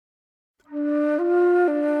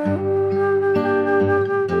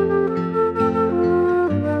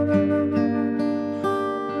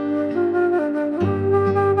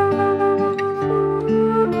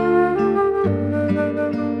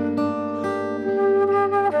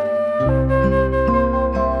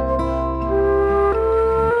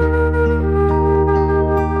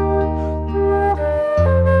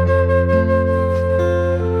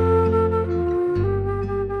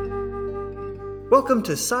Welcome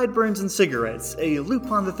to Sideburns and Cigarettes, a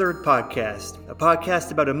Lupin the Third podcast, a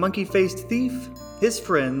podcast about a monkey-faced thief, his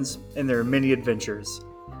friends, and their many adventures.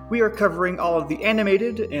 We are covering all of the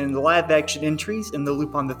animated and live-action entries in the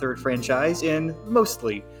Lupin the Third franchise in,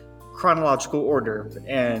 mostly, chronological order.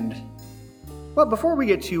 And, well, before we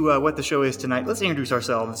get to what the show is tonight, let's introduce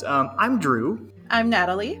ourselves. I'm Drew. I'm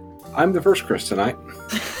Natalie. I'm the first Chris tonight.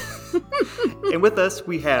 And with us,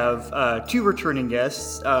 we have two returning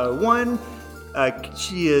guests. One,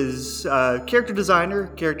 she is character designer,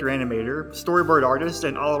 character animator, storyboard artist,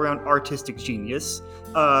 and all-around artistic genius.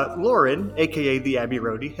 Lauren, a.k.a. the Abbey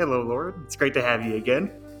Roadie. Hello, Lauren. It's great to have you again.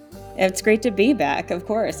 It's great to be back, of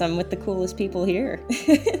course. I'm with the coolest people here.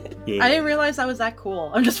 Yeah. I didn't realize I was that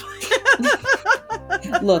cool. I'm just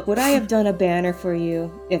Look, would I have done a banner for you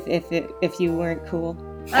if you weren't cool?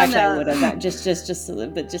 Actually, I would have. Just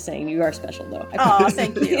saying, you are special, though. Oh,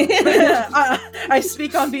 thank you. I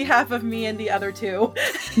speak on behalf of me and the other two.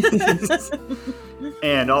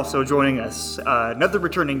 And also joining us, another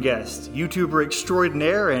returning guest, YouTuber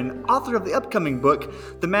extraordinaire and author of the upcoming book,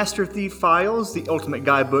 The Master Thief Files, the ultimate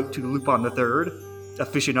guidebook to Lupin the Third,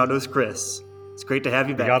 Aficionados Chris. It's great to have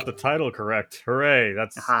you back. You got the title correct. Hooray.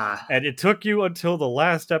 And it took you until the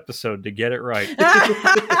last episode to get it right.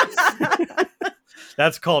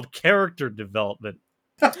 That's called character development.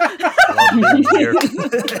 Which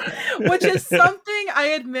is something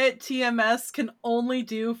I admit TMS can only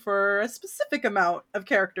do for a specific amount of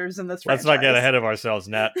characters in this franchise. Let's not get ahead of ourselves,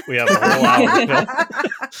 Nat. We have a whole hour to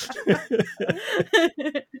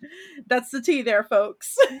fill. That's the tea there,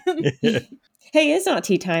 folks. Hey, it's not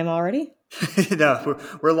tea time already. No,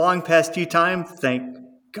 we're long past tea time, thank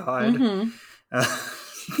God. Mm-hmm.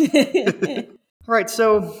 All right,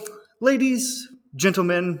 so ladies,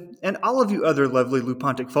 gentlemen, and all of you other lovely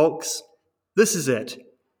Lupontic folks, this is it.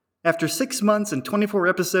 After 6 months and 24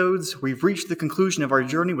 episodes, we've reached the conclusion of our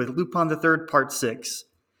journey with Lupin the Third Part 6.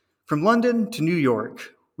 From London to New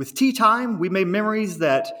York. With tea time, we made memories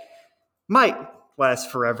that might last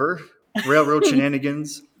forever. Railroad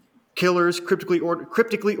shenanigans, killers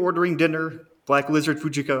cryptically ordering dinner, Black Lizard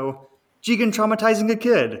Fujiko, Jigen traumatizing a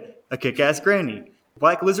kid, a kick-ass granny,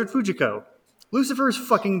 Black Lizard Fujiko, Lucifer's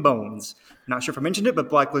fucking bones. Not sure if I mentioned it, but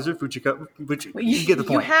Black Lizard Fujiko, which you get the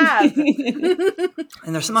point. You have.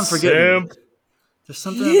 And there's something I'm forgetting. There's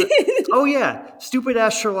something. Oh yeah, stupid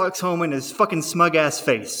ass Sherlock Holmes and his fucking smug ass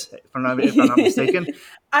face. If I'm not mistaken.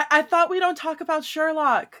 I thought we don't talk about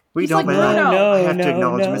Sherlock. We He's don't. like, I have to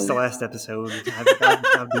acknowledge him. It's the last episode.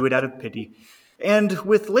 I'll do it out of pity. And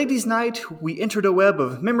with Ladies' Night, we entered a web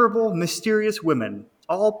of memorable, mysterious women,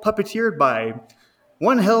 all puppeteered by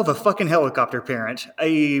one hell of a fucking helicopter parent,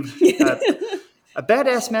 a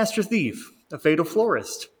badass master thief, a fatal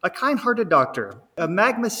florist, a kind-hearted doctor, a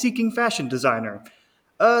magma-seeking fashion designer,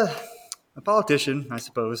 a politician, I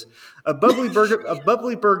suppose, a bubbly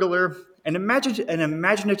burglar, an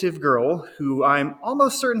imaginative girl who I'm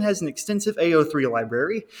almost certain has an extensive AO3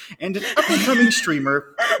 library, and an up-and-coming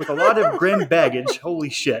streamer with a lot of grim baggage. Holy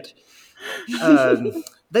shit.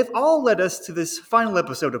 They've all led us to this final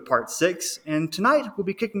episode of Part 6, and tonight we'll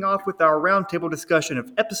be kicking off with our roundtable discussion of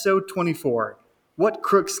Episode 24, What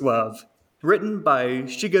Crooks Love, written by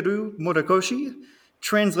Shigeru Murakoshi,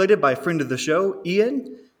 translated by friend of the show,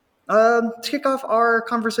 Ian. To kick off our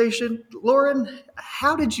conversation, Lauren,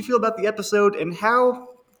 how did you feel about the episode, and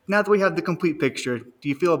how, now that we have the complete picture, do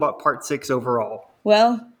you feel about Part 6 overall?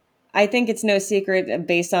 Well, I think it's no secret,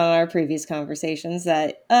 based on our previous conversations,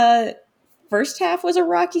 that first half was a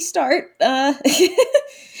rocky start.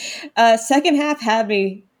 Second half had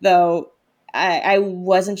me, though. I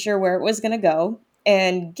wasn't sure where it was going to go.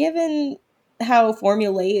 And given how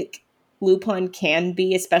formulaic Lupin can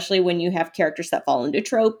be, especially when you have characters that fall into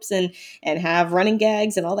tropes and have running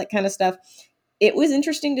gags and all that kind of stuff, it was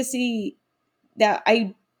interesting to see that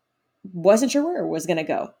I wasn't sure where it was going to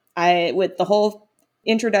go. With the whole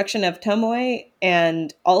introduction of Tomoe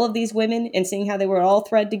and all of these women and seeing how they were all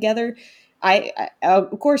thread together, I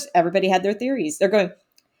of course, everybody had their theories. They're going,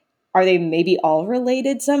 are they maybe all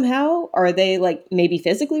related somehow? Are they like maybe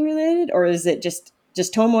physically related? Or is it just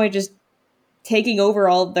Tomoe just taking over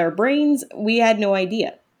all of their brains? We had no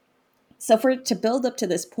idea. So for it to build up to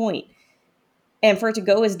this point and for it to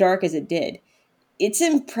go as dark as it did, it's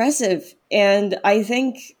impressive. And I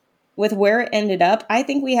think with where it ended up, I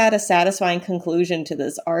think we had a satisfying conclusion to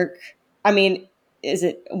this arc. I mean, is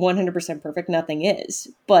it 100% perfect? Nothing is.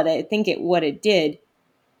 But I think what it did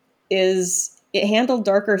is it handled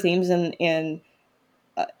darker themes in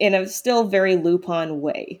a still very Lupin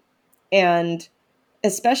way. And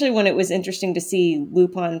especially when it was interesting to see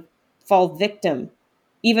Lupin fall victim,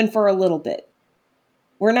 even for a little bit.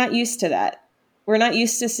 We're not used to that. we're not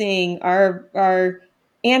used to seeing our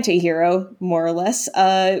anti-hero, more or less.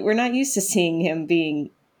 We're not used to seeing him being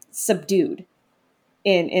subdued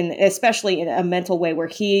in especially in a mental way where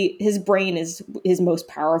his brain is his most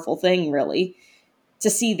powerful thing, really. To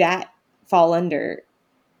see that fall under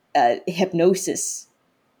hypnosis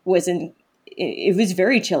it was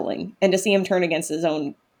very chilling, and to see him turn against his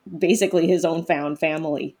own found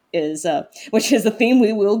family is which is the theme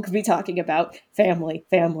we will be talking about. Family.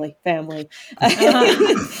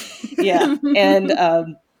 Yeah. And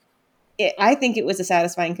I think it was a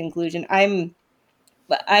satisfying conclusion. I'm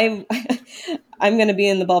going to be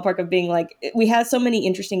in the ballpark of being like, we had so many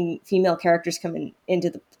interesting female characters coming into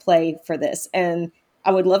the play for this, and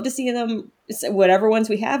I would love to see them, whatever ones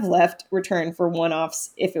we have left, return for one-offs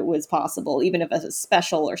if it was possible, even if it's a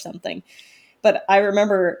special or something. But I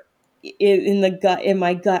remember in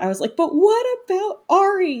my gut, I was like, but what about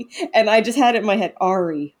Ari? And I just had it in my head,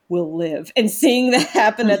 Ari will live. And seeing that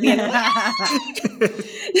happen at the end.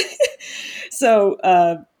 So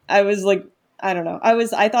I was like, I don't know.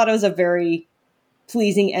 I thought it was a very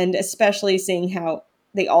pleasing end, especially seeing how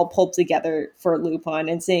they all pulled together for Lupin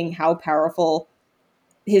and seeing how powerful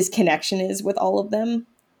his connection is with all of them,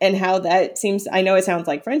 and how that seems, I know it sounds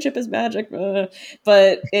like friendship is magic,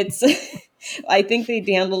 but it's, I think they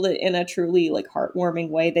handled it in a truly like heartwarming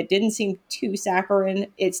way that didn't seem too saccharine.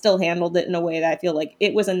 It still handled it in a way that I feel like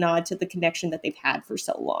it was a nod to the connection that they've had for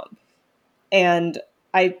so long. And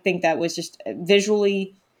I think that was just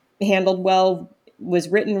visually handled well, was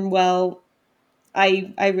written well.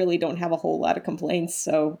 I really don't have a whole lot of complaints.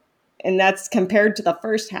 So, and that's compared to the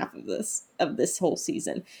first half of this whole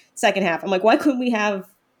season. Second half, I'm like, why couldn't we have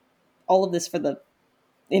all of this for the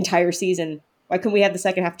entire season? Why couldn't we have the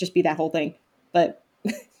second half just be that whole thing? But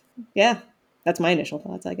yeah, that's my initial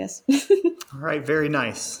thoughts, I guess. All right, very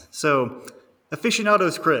nice. So,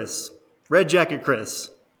 aficionados Chris, Red Jacket Chris,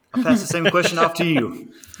 I'll pass the same question off to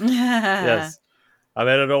you. Yes. I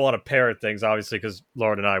mean, I don't want to parrot things, obviously, because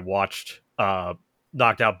Lauren and I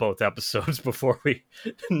knocked out both episodes before we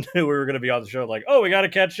knew we were going to be on the show. Like, oh, we got to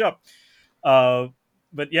catch up.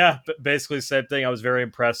 But yeah, basically the same thing. I was very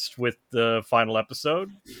impressed with the final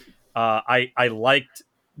episode. I liked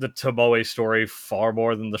the Tomoe story far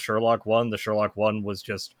more than the Sherlock one. The Sherlock one was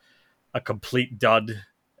just a complete dud.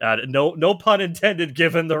 No pun intended,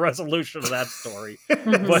 given the resolution of that story.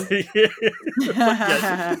 but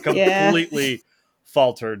yes, completely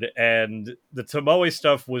faltered. And the Tomoe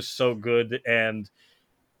stuff was so good. And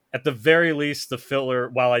at the very least, the filler,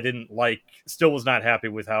 while I still was not happy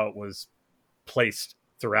with how it was placed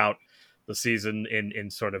throughout the season in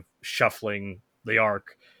sort of shuffling the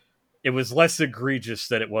arc. It was less egregious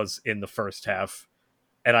than it was in the first half.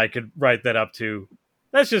 And I could write that up to,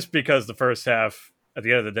 that's just because the first half, at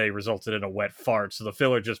the end of the day, resulted in a wet fart. So the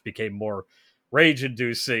filler just became more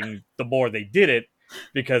rage-inducing the more they did it,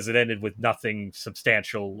 because it ended with nothing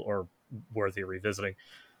substantial or worthy of revisiting.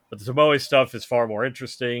 But the Tomoe stuff is far more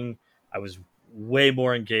interesting. I was way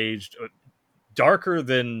more engaged. Darker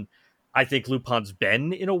than I think Lupin's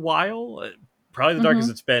been in a while. Probably the darkest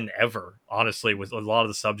it's been ever, honestly, with a lot of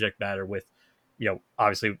the subject matter with,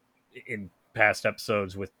 obviously in past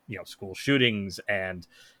episodes with, school shootings and,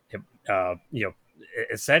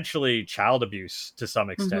 essentially child abuse to some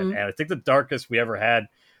extent. And I think the darkest we ever had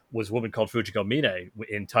was a woman called Fujiko Mine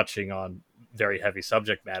in touching on very heavy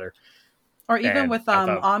subject matter. Or even with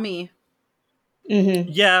Ami.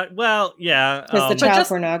 Yeah, well, yeah. Because the child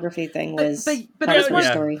pornography thing was part of her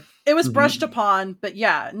story. It was brushed upon, but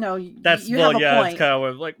yeah, no, that's you have a point. It's kind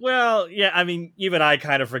of like, well, yeah. I mean, even I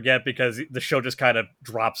kind of forget because the show just kind of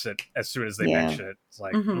drops it as soon as they mention it. It's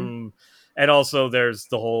like, and also there's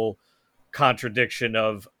the whole contradiction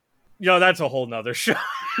of, that's a whole nother show.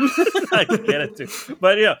 I can get it too,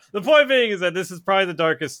 but the point being is that this is probably the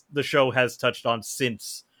darkest the show has touched on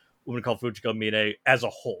since Woman Called Fujiko Mine as a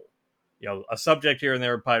whole. A subject here and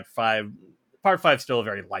there in part 5. Part 5 still a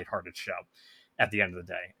very lighthearted show at the end of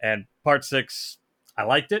the day. And part 6, I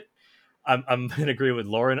liked it. I'm in agreement with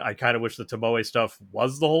Lauren. I kind of wish the Tomoe stuff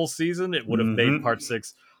was the whole season. It would have made part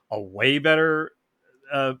 6 a way better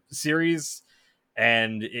series.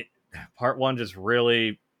 And part 1 just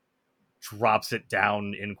really drops it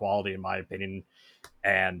down in quality, in my opinion.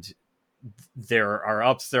 And there are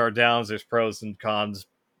ups, there are downs, there's pros and cons.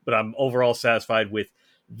 But I'm overall satisfied with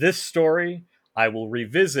this story. I will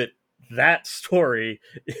revisit that story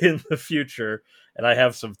in the future, and I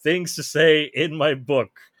have some things to say in my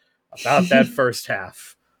book about that first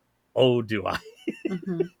half. Oh, do I?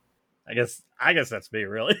 I guess that's me,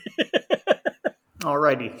 really.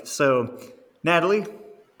 Alrighty, so Natalie,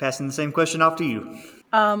 passing the same question off to you.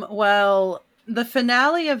 Well, the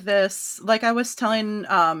finale of this, like I was telling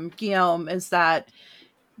Guillaume, is that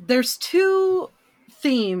there's two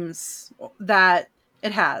themes that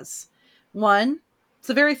it has. One, it's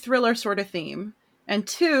a very thriller sort of theme, and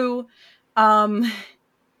two, um,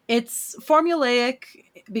 it's formulaic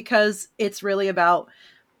because it's really about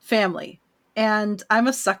family. And I'm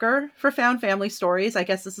a sucker for found family stories. I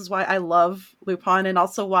guess this is why I love Lupin, and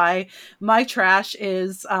also why my trash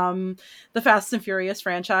is the Fast and Furious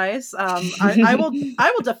franchise. I will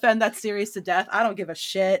defend that series to death. I don't give a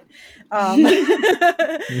shit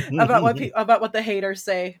about what the haters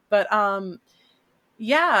say. But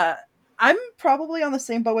yeah, I'm probably on the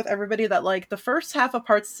same boat with everybody that like the first half of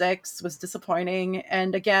part 6 was disappointing.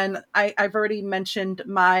 And again, I've already mentioned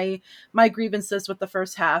my grievances with the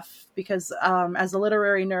first half because as a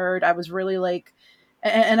literary nerd, I was really like,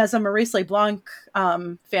 and as a Maurice LeBlanc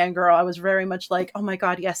fangirl, I was very much like, oh my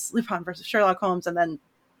god, yes, Lupin versus Sherlock Holmes, and then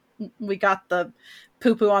we got the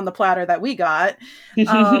poo-poo on the platter that we got.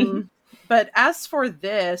 But as for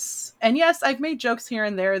this, and yes, I've made jokes here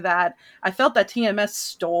and there that I felt that TMS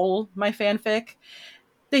stole my fanfic.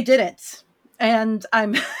 They didn't. And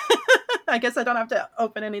I'm I guess I don't have to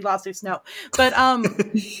open any lawsuits now. But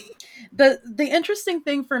the interesting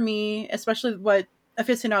thing for me, especially what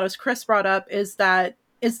aficionados Chris brought up, is that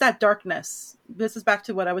darkness. This is back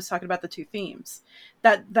to what I was talking about, the two themes.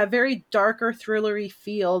 That very darker, thrillery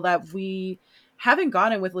feel that we haven't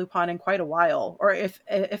gotten with Lupin in quite a while, or if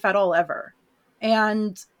at all ever.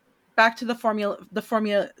 And back to the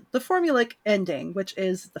formulaic ending, which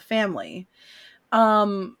is the family.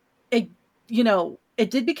 It it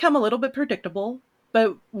did become a little bit predictable,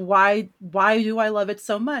 but why do I love it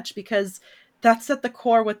so much? Because that's at the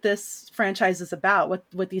core what this franchise is about,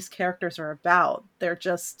 what these characters are about. They're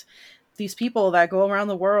just these people that go around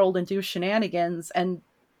the world and do shenanigans, and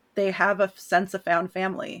they have a sense of found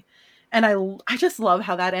family. And I just love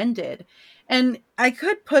how that ended. And I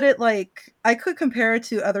could put it like, I could compare it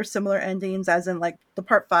to other similar endings, as in like the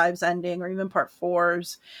part 5's ending or even part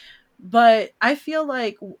 4's. But I feel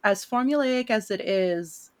like as formulaic as it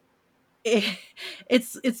is,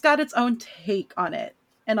 it's got its own take on it.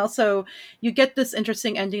 And also you get this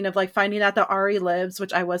interesting ending of like finding out that Ari lives,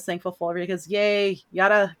 which I was thankful for, because yay,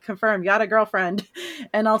 Yada confirmed, Yada girlfriend.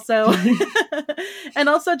 And also and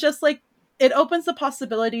also just like it opens the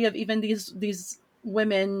possibility of even these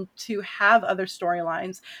women to have other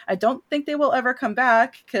storylines. I don't think they will ever come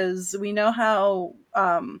back, because we know how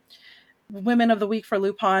women of the week for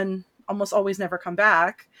Lupin almost always never come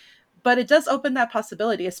back. But it does open that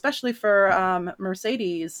possibility, especially for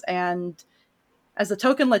Mercedes. And as a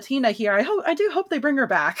token Latina here, I do hope they bring her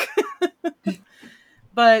back.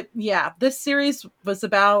 But yeah, this series was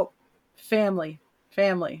about family.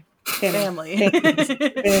 Family.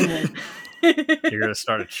 You're gonna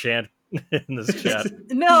start a chant in this chat.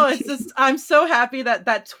 No, it's just I'm so happy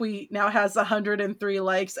that tweet now has 103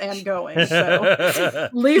 likes and going. So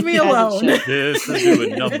leave me alone. This is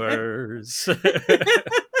doing numbers.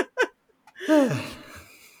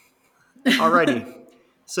 Alrighty.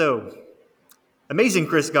 So, amazing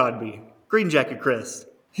Chris Godby, Green Jacket Chris.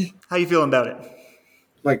 How you feeling about it?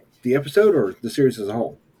 Like the episode or the series as a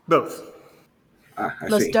whole? Both. I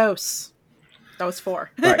Los see. Dos. That was 4.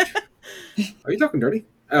 Right. Are you talking dirty?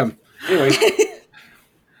 Anyway,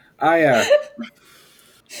 I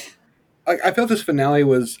felt this finale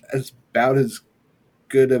was about as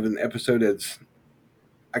good of an episode as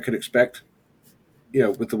I could expect. You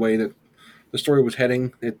know, with the way that the story was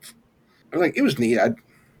heading, it was neat. I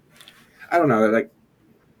don't know. Like,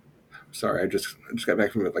 sorry, I just got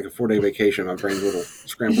back from like a 4-day vacation. My brain's a little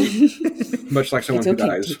scrambled, much like someone who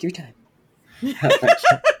dies. Take your time. Thanks.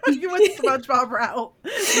 You went SpongeBob route.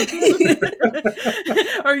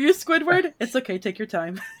 Are you Squidward? It's okay. Take your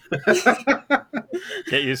time.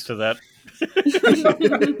 Get used to that.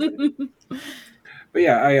 But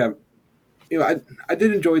yeah, I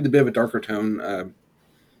did enjoy the bit of a darker tone,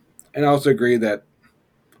 and I also agree that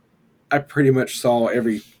I pretty much saw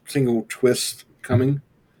every single twist coming,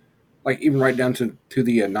 like even right down to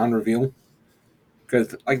the non-reveal.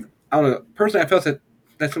 Because like I don't know, personally, I felt that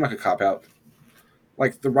seemed like a cop out.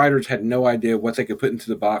 Like the writers had no idea what they could put into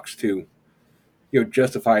the box to,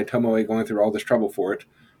 justify Tomoe going through all this trouble for it.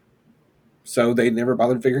 So they never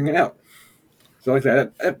bothered figuring it out. So like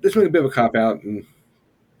that, this was a bit of a cop out, and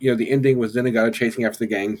the ending was Zenigata chasing after the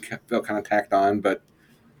gang felt kind of tacked on, but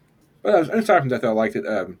aside from that, though, I liked it.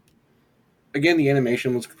 Again, the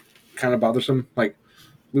animation was kind of bothersome. Like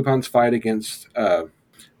Lupin's fight against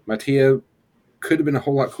Mattia could have been a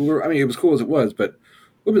whole lot cooler. I mean, it was cool as it was, but it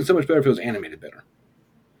would have been so much better if it was animated better.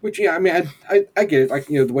 Which, yeah, I mean, I get it. Like,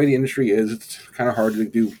 the way the industry is, it's kind of hard to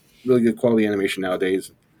do really good quality animation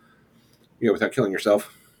nowadays, without killing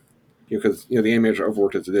yourself, because the animators are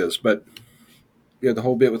overworked as it is. But the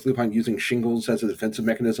whole bit with Lupin using shingles as a defensive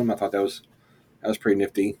mechanism, I thought that was pretty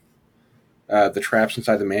nifty. The traps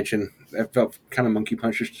inside the mansion, that felt kind of monkey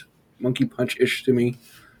punch-ish to me,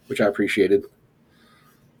 which I appreciated.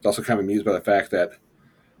 I was also kind of amused by the fact that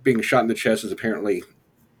being shot in the chest is apparently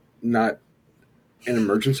not an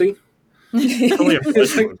emergency. Only a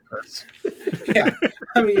flesh wound, Chris. Yeah,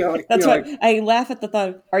 I mean, That's why I laugh at the thought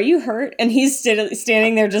of, are you hurt? And he's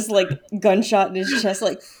standing there just like gunshot in his chest,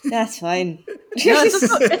 like, that's fine. No,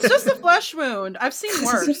 it's just a flesh wound. I've seen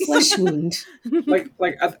worse. It's a flesh wound.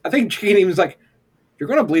 I think Genie was like, "You're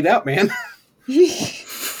gonna bleed out, man."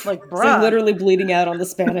 Like, It's bruh. like literally bleeding out on the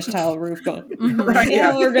Spanish tile roof going,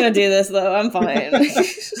 yeah, we're gonna do this though, I'm fine.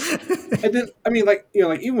 And then, I mean,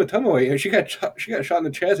 even with Tomoe, she got shot in the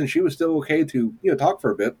chest, and she was still okay to talk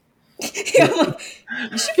for a bit. Yeah,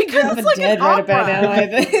 you should be Because grabbing it's like dead an right about opera. now, I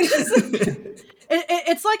think.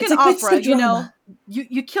 It's like It's an like, it's opera, the drama.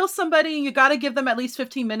 You kill somebody, you got to give them at least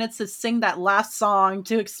 15 minutes to sing that last song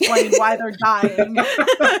to explain why they're dying.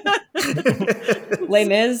 Les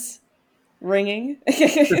Mis ringing.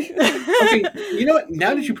 Okay, you know what?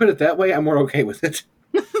 Now that you put it that way, I'm more okay with it.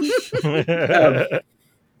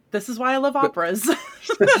 This is why I love operas.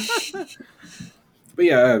 But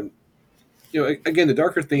yeah, again, the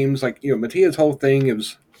darker themes, like Mattia's whole thing, it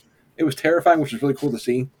was terrifying, which is really cool to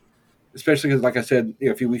see. Especially because, like I said,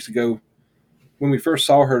 a few weeks ago, when we first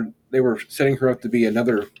saw her, they were setting her up to be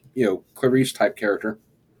another, Clarice type character.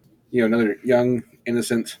 Another young,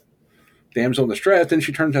 innocent damsel in distress, and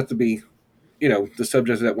she turns out to be, the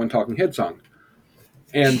subject of that one Talking Head song.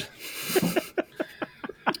 And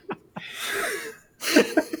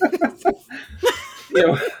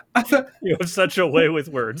I thought, You have such a way with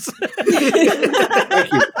words.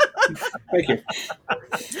 thank you.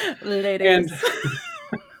 Ladies. And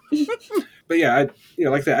but yeah,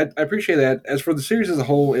 like that. I appreciate that. As for the series as a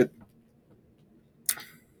whole,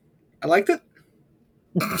 I liked it.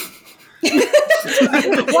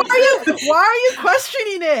 Why are you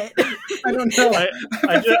questioning it? I don't know.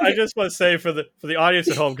 I just want to say for the audience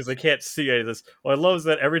at home, because they can't see any of this, what I love is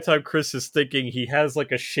that every time Chris is thinking, he has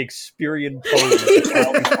like a Shakespearean pose.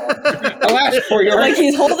 I'll ask for you. Like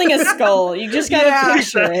he's holding a skull. You just gotta Yeah,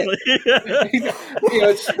 picture it.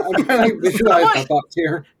 I'm trying to visualize my thoughts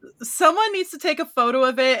here. Someone needs to take a photo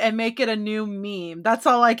of it and make it a new meme. That's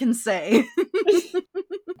all I can say.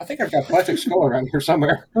 I think I've got a plastic skull around here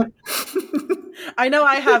somewhere. I know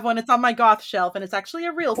I have one. It's on my goth shelf, and it's actually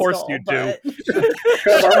a real Of course skull. you do.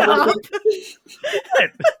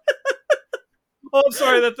 But... Oh, I'm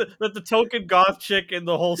sorry that the token goth chick in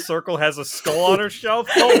the whole circle has a skull on her shelf.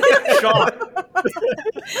 Oh, shock.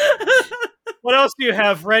 What else do you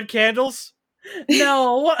have? Red candles?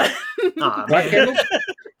 No. Aw, Black man. candles?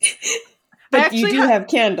 But you do have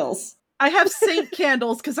candles. I have saint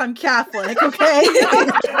candles because I'm Catholic, okay?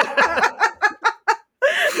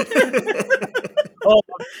 Oh,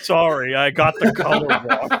 sorry, I got the color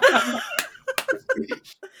wrong.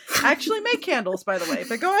 I actually make candles, by the way,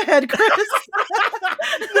 but go ahead, Chris.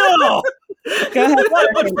 No! Go ahead.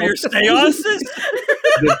 What for your seances?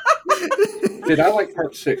 Did I like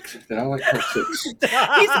part 6? He's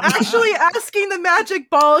actually asking the magic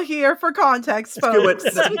ball here for context, folks.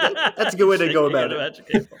 That's a good way to go about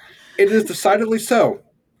it. It is decidedly so.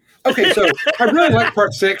 Okay, so I really like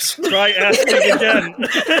part 6. Try asking again.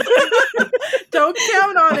 Don't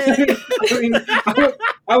count on it. I mean,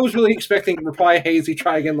 I was really expecting to reply hazy,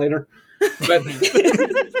 try again later. But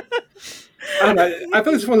I don't know. I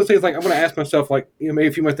think it's one of those things, like, I'm going to ask myself, like, maybe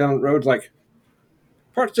a few months down the road, like,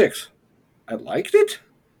 part 6, I liked it?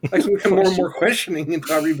 Like, some more and more questioning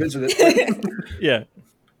until I revisit it. Like, Yeah.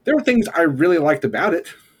 there were things I really liked about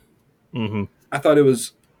it. Mm-hmm. I thought it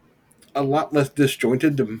was a lot less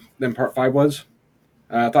disjointed than part 5 was.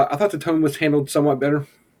 I thought the tone was handled somewhat better.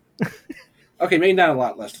 Okay, maybe not a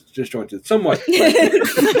lot less disjointed, somewhat.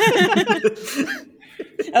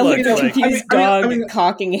 A Look, little like, confused I mean- dog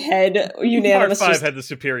cocking head, Part unanimous. 5 Just, had the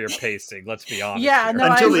superior pacing, let's be honest. Yeah, here.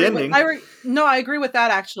 no, Until the I agree. ending. No, I agree with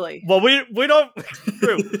that, actually. Well, we don't...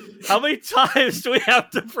 Drew, how many times do we have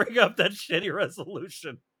to bring up that shitty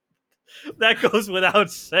resolution? That goes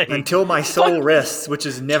without saying. Until my soul rests, which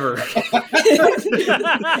is never. Fuck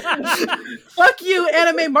you,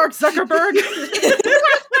 anime Mark Zuckerberg.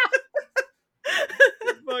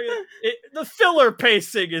 The filler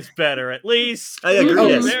pacing is better, at least. I agree, Oh,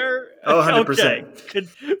 yes. There- Oh, 100%. Okay.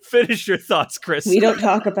 Finish your thoughts, Chris. we don't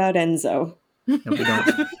talk about Enzo. No, we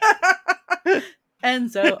don't.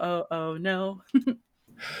 Enzo, oh no.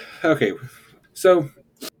 Okay, so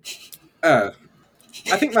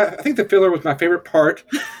I think the filler was my favorite part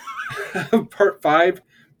of part 5,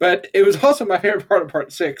 but it was also my favorite part of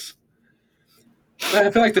part 6. I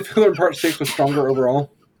feel like the filler in part 6 was stronger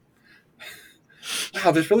overall.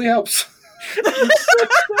 Wow, this really helps.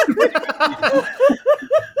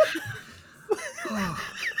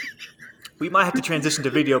 We might have to transition to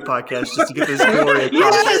video podcast just to get this story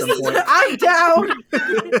across at some point. I'm down.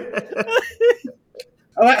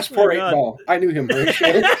 Oh, that's poor 8-Ball. I knew him very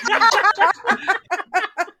well.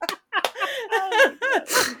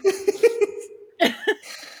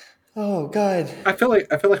 Oh God! I feel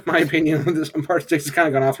like my opinion on this on part 6 has kind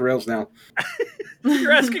of gone off the rails now.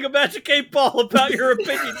 You're asking a Magic 8-Ball about your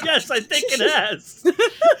opinion. Yes, I think it has.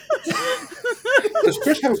 Does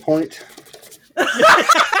Chris have a point?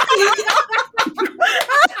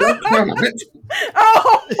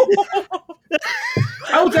 Oh.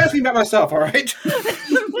 I was asking about myself, all right?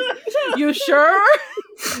 You sure?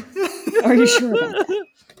 Are you sure about that?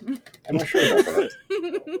 Am I sure about that?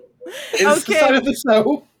 It's the Okay. side of the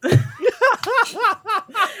snow.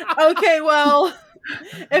 Okay, well,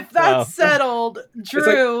 if that's settled,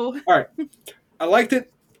 Drew. All right. I liked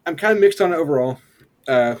it. I'm kind of mixed on it overall.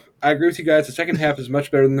 I agree with you guys. The second half is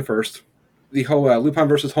much better than the first. The whole Lupin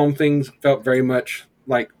versus Holmes things felt very much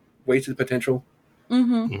like wasted potential.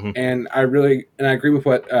 And I agree with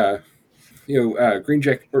what Red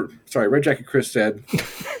Jacket Chris said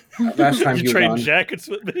last time he was trade on. jackets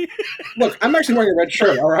with me. Look, I'm actually wearing a red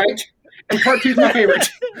shirt, all right? And part 2 is my favorite.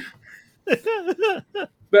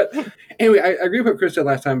 But anyway, I agree with what Chris said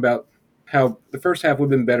last time about how the first half would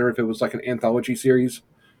have been better if it was like an anthology series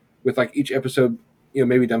with like each episode,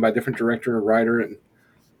 maybe done by a different director or writer and,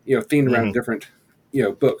 themed around a different,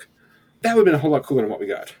 book. That would have been a whole lot cooler than what we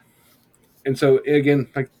got. And so, again,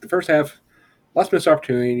 like the first half, lots of missed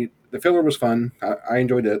opportunity. The filler was fun. I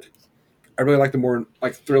enjoyed it. I really like the more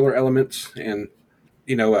like thriller elements and,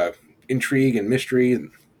 intrigue and mystery. And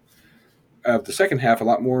the second half, a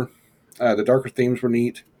lot more. The darker themes were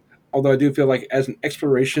neat. Although I do feel like as an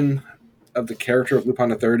exploration of the character of Lupin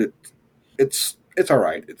III, it's all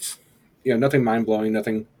right. It's, nothing mind-blowing,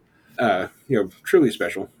 nothing, truly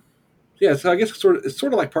special. Yeah, so I guess it's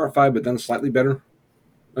sort of like part 5, but done slightly better.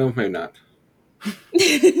 Well, maybe not.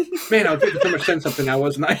 Man, I was making so much sense something now,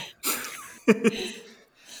 wasn't I?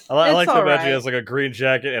 I like to all imagine right. he has like a green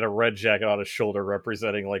jacket and a red jacket on his shoulder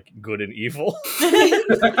representing like good and evil.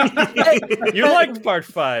 You liked part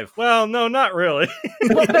 5. Well, no, not really.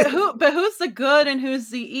 But who's the good and who's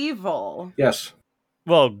the evil? Yes.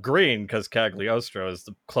 Well, green, because Cagliostro is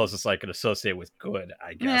the closest I can associate with good,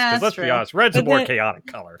 I guess. Yeah, Because let's that's be true. honest, red's a But more then- chaotic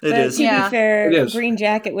color. It But is. to Yeah. be fair, It is. Green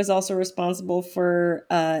Jacket was also responsible for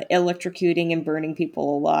electrocuting and burning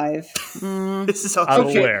people alive. This is I'm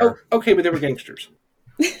also aware. Okay, but they were gangsters.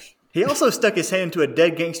 He also stuck his hand into a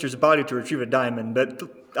dead gangster's body to retrieve a diamond, but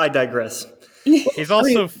I digress. He's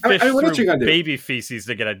also fished what else you through gonna do? baby feces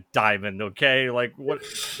to get a diamond, okay? Like, what?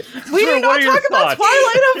 We Drew, did what not are your talk about thoughts?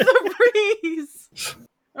 Twilight of the Breeze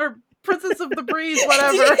or Princess of the Breeze,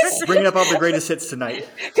 whatever. Bringing up all the greatest hits tonight.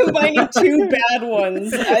 Combining two bad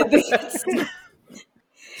ones. I think it's...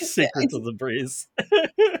 Secrets of the Breeze.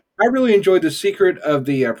 I really enjoyed the secret of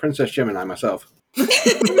the Princess Gemini myself. There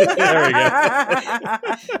we go.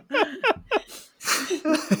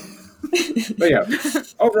 But yeah,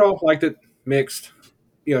 overall, liked it. Mixed.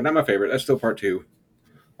 Not my favorite. That's still part 2.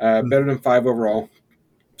 Better than 5 overall.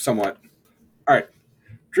 Somewhat. All right.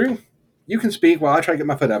 Drew, you can speak while I try to get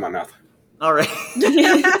my foot out of my mouth. All right.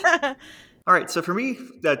 All right, so for me,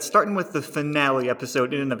 that's starting with the finale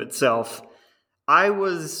episode in and of itself. I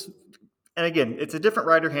was, and again, it's a different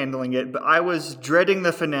writer handling it, but I was dreading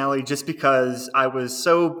the finale just because I was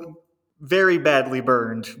so very badly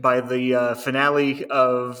burned by the finale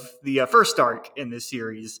of the first arc in this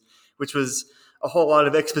series, which was a whole lot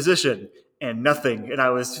of exposition and nothing, and I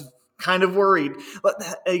was kind of worried. But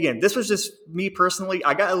again, this was just me personally.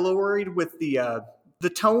 I got a little worried with the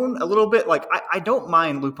tone a little bit. Like, I don't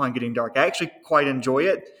mind Lupin getting dark. I actually quite enjoy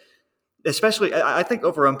it. Especially, I think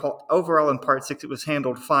overall in part 6 it was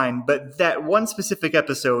handled fine, but that one specific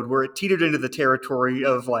episode where it teetered into the territory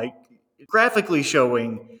of like graphically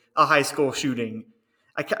showing a high school shooting,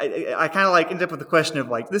 I kind of like ended up with the question of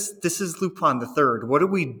like, this is Lupin the Third. What are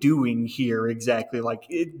we doing here exactly? Like,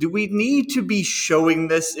 do we need to be showing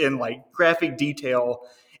this in like graphic detail?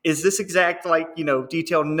 Is this exact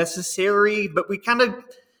detail necessary? But we kind of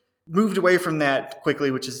moved away from that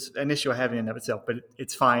quickly, which is an issue I have in and of itself, but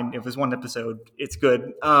it's fine. It was one episode. It's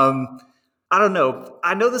good. I don't know.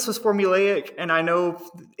 I know this was formulaic, and I know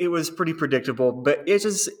it was pretty predictable, but it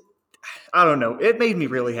just, I don't know. It made me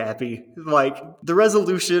really happy. Like, the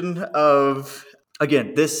resolution of,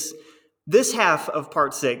 again, this This half of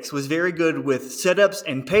part 6 was very good with setups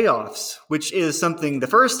and payoffs, which is something the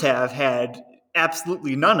first half had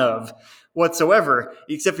absolutely none of whatsoever,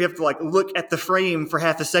 except you have to look at the frame for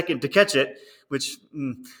half a second to catch it, which,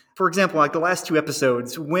 for example, like the last 2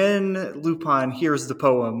 episodes, when Lupin hears the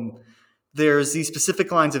poem, there's these specific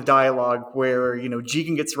lines of dialogue where,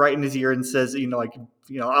 Jigen gets right in his ear and says,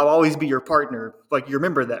 I'll always be your partner. Like, you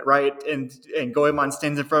remember that, right? And Goemon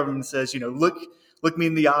stands in front of him and says, look me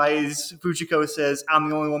in the eyes. Fujiko says, I'm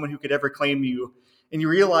the only woman who could ever claim you. And you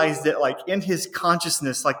realize that, in his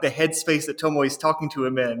consciousness, the headspace that Tomoe's talking to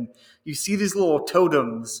him in, you see these little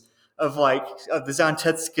totems of the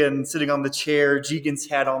Zantetsuken sitting on the chair, Jigen's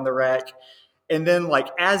hat on the rack. And then,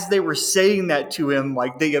 as they were saying that to him,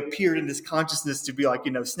 they appeared in his consciousness to be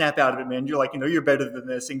snap out of it, man. You're you're better than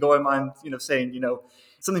this. And Goemon, saying,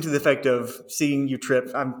 something to the effect of, seeing you trip.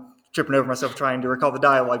 I'm tripping over myself trying to recall the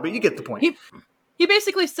dialogue, but you get the point. He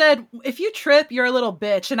basically said, if you trip, you're a little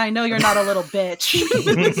bitch, and I know you're not a little bitch.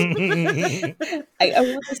 I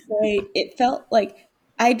want to say, it felt like,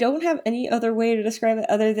 I don't have any other way to describe it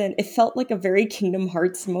other than it felt like a very Kingdom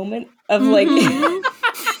Hearts moment of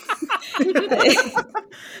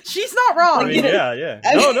She's not wrong. I mean, yeah.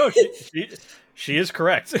 No, she is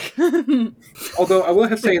correct. Although I will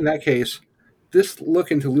have to say, in that case, this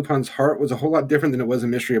look into Lupin's heart was a whole lot different than it was in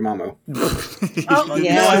Mystery of Mamo.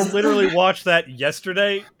 I literally watched that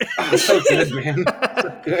yesterday. So good, man.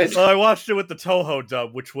 So good. Well, I watched it with the Toho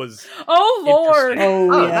dub, which was Lord.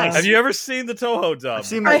 Oh, yeah. Nice. Have you ever seen the Toho dub? I've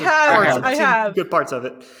seen I have. I've seen good parts of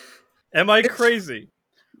it. Am I crazy?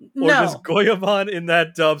 Or does Goemon in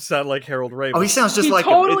that dub sound like Harold Ramis? Oh, he sounds just like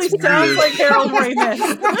totally him. It's sounds weird. like Harold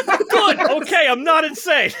Ramis. Good. Okay, I'm not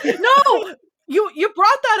insane. No, you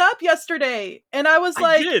brought that up yesterday, and I was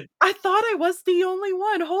like, did. I thought I was the only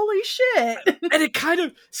one. Holy shit! And it kind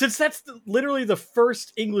of, since that's literally the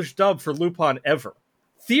first English dub for Lupin ever,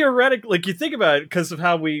 theoretically, you think about it, because of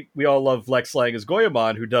how we all love Lex Lang as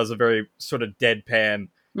Goemon, who does a very sort of deadpan,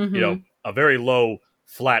 a very low,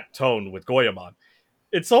 flat tone with Goemon.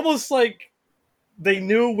 It's almost like they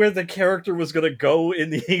knew where the character was going to go in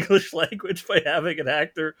the English language by having an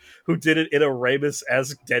actor who did it in a Ramis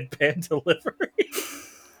as deadpan delivery.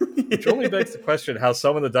 Which only begs the question how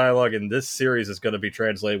some of the dialogue in this series is going to be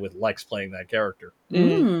translated with Lex playing that character.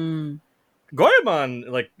 Goemon,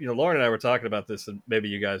 Lauren and I were talking about this, and maybe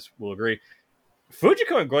you guys will agree.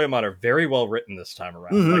 Fujiko and Goemon are very well written this time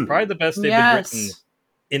around. Mm-hmm. Probably the best they've been written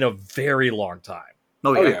in a very long time.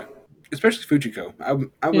 Oh yeah. Especially Fujiko.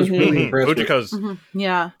 I was really impressed.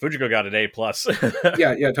 Fujiko got an A+.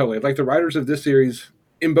 yeah, totally. The writers of this series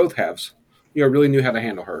in both halves, really knew how to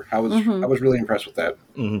handle her. I was really impressed with that.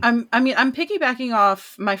 I'm piggybacking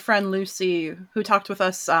off my friend Lucy, who talked with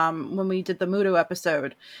us when we did the Mudo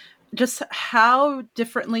episode. Just how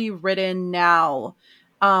differently written now.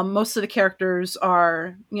 Most of the characters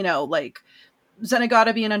are,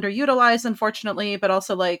 Zenigata being underutilized, unfortunately, but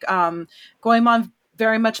also Goemon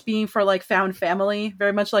very much being for found family,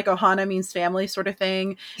 very much like Ohana means family sort of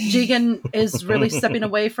thing. Jigen is really stepping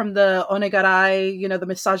away from the onegarai, the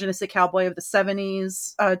misogynistic cowboy of the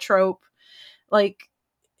 70s trope.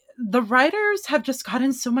 The writers have just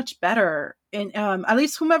gotten so much better, and at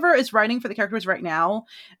least whomever is writing for the characters right now,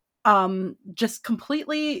 just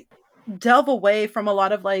completely delve away from a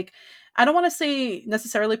lot of I don't want to say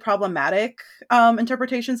necessarily problematic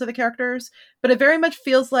interpretations of the characters, but it very much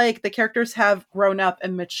feels like the characters have grown up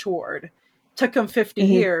and matured. Took them 50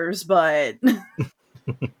 years, but...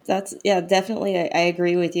 That's, definitely, I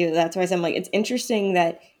agree with you. That's why I'm it's interesting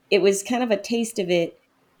that it was kind of a taste of it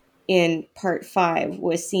in part 5,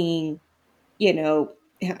 was seeing,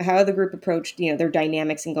 how the group approached, their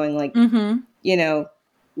dynamics and going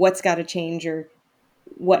what's got to change or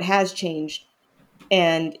what has changed.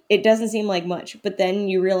 And it doesn't seem like much, but then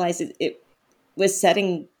you realize it was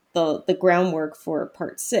setting the groundwork for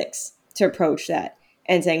part 6 to approach that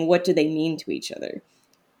and saying, what do they mean to each other?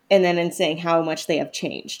 And then in saying how much they have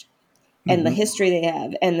changed and the history they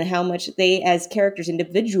have and how much they as characters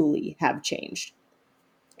individually have changed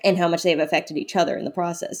and how much they have affected each other in the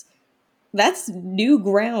process. That's new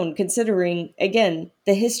ground, considering, again,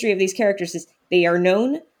 the history of these characters is they are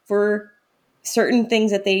known for certain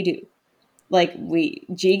things that they do.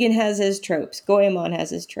 Jigen has his tropes, Goemon has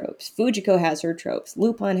his tropes, Fujiko has her tropes,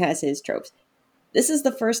 Lupin has his tropes. This is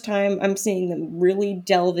the first time I'm seeing them really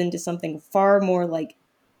delve into something far more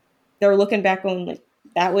they're looking back on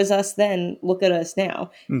that was us then, look at us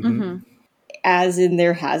now. As in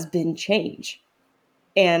there has been change.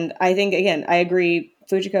 And I think, again, I agree,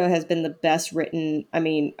 Fujiko has been the best written. I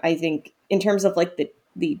mean, I think in terms of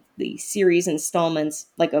the series installments,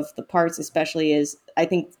 of the parts especially, is I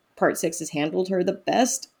think part 6 has handled her the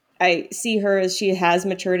best. I see her as she has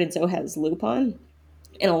matured, and so has Lupin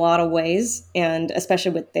in a lot of ways, and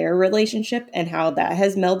especially with their relationship and how that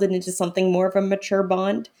has melded into something more of a mature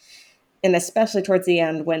bond. And especially towards the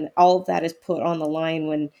end, when all of that is put on the line,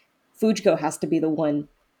 when Fujiko has to be the one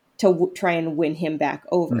to try and win him back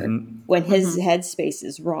over, when his headspace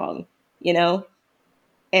is wrong, you know?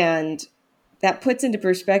 And that puts into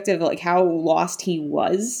perspective like how lost he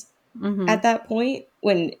was at that point,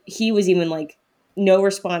 when he was even like no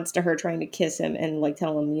response to her trying to kiss him and like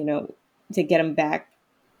tell him, you know, to get him back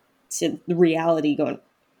to reality, going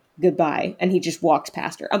goodbye, and he just walks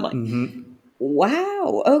past her. I'm like,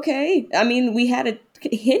 wow, okay. I mean, we had a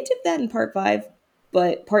hint of that in part 5,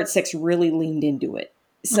 but part 6 really leaned into it.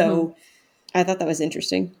 So I thought that was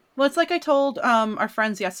interesting. Well, it's like I told our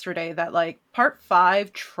friends yesterday that like part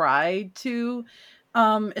 5 tried to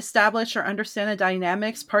establish or understand the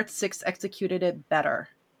dynamics. Part 6 executed it better.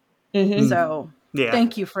 So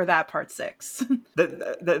thank you for that, part 6.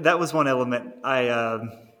 That was one element I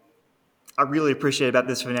really appreciate about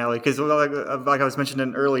this finale, because like I was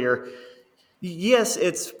mentioning earlier, yes,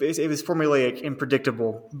 it was formulaic and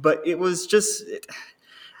predictable, but it was just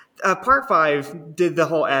part 5 did the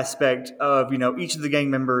whole aspect of, you know, each of the gang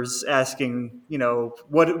members asking, you know,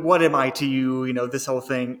 what am I to you, you know, this whole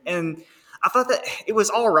thing. And I thought that it was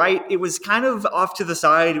all right. It was kind of off to the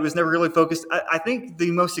side. It was never really focused. I think the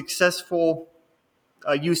most successful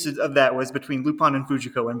usage of that was between Lupin and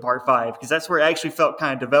Fujiko in part 5, because that's where it actually felt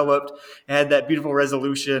kind of developed. It had that beautiful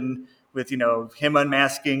resolution with, you know, him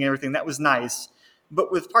unmasking and everything. That was nice.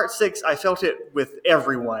 But with part 6, I felt it with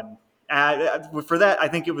everyone. For that, I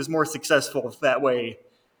think it was more successful that way.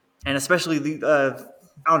 And especially I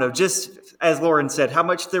don't know, just as Lauren said, how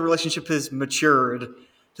much their relationship has matured,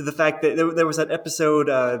 to the fact that there was that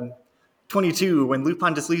episode 22 when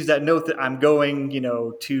Lupin just leaves that note that I'm going, you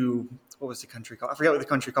know, to, what was the country called? I forgot what the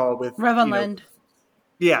country called with Revanland.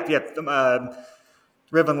 You know,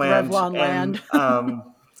 Revanland. Revlon and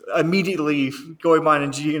immediately Goemon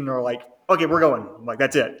and Jigen are like, okay, we're going. I'm like,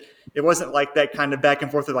 that's it. It wasn't like that kind of back and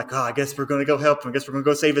forth of like, oh, I guess we're going to go help him. I guess we're going to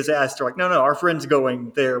go save his ass. They're like, no, our friend's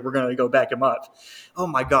going there. We're going to go back him up. Oh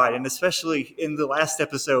my God. And especially in the last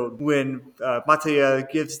episode when Mateya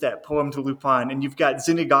gives that poem to Lupin, and you've got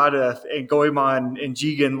Zenigata and Goemon and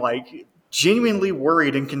Jigen like genuinely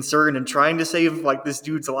worried and concerned and trying to save like this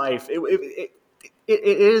dude's life. It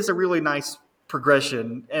is a really nice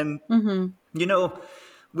progression. And, you know,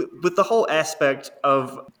 with the whole aspect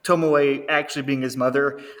of Tomoe actually being his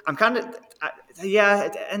mother, I'm kind of,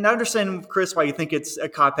 and I understand, Chris, why you think it's a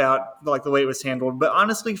cop-out, like the way it was handled. But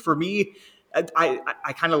honestly, for me,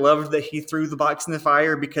 I kind of loved that he threw the box in the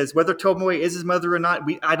fire, because whether Tomoe is his mother or not,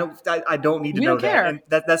 I don't need to know that. And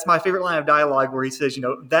that's my favorite line of dialogue, where he says, you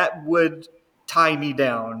know, that would tie me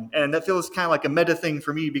down. And that feels kind of like a meta thing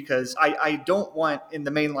for me, because I don't want, in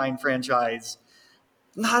the mainline franchise,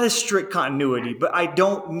 not a strict continuity, but I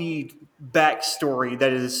don't need backstory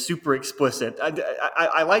that is super explicit.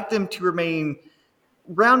 I like them to remain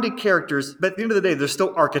rounded characters, but at the end of the day, they're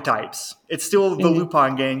still archetypes. It's still the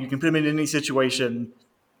Lupin gang. You can put them in any situation.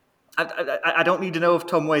 I don't need to know if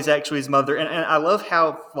Tomoe is actually his mother. And I love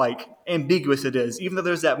how like ambiguous it is. Even though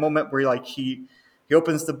there's that moment where like he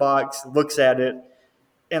opens the box, looks at it,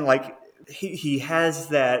 and like he has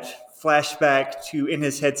that flashback to in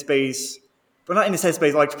his headspace. But not in his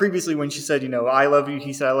headspace, like previously when she said, you know, I love you,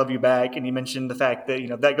 he said, I love you back. And he mentioned the fact that, you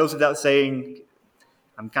know, that goes without saying.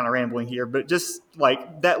 I'm kind of rambling here, but just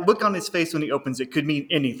like that look on his face when he opens it could mean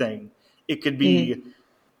anything. It could be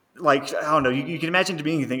like, I don't know, you can imagine it to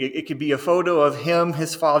be anything. It could be a photo of him,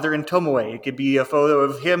 his father, and Tomoe. It could be a photo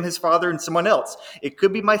of him, his father, and someone else. It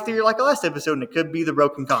could be my theory like the last episode, and it could be the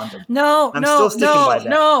broken condom. I'm still sticking by that.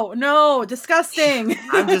 No, disgusting.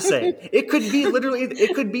 I'm just saying. It could be literally,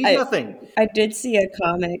 it could be nothing. I did see a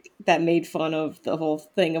comic that made fun of the whole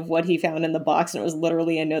thing of what he found in the box, and it was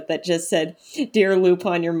literally a note that just said, "Dear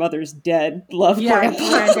Lupin, your mother's dead. Love, Grandpa."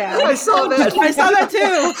 I saw that. I saw that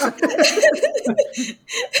too.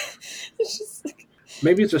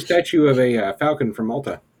 Maybe it's a statue of a falcon from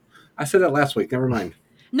Malta. I said that last week. Never mind.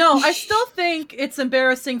 No, I still think it's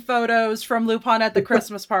embarrassing photos from Lupin at the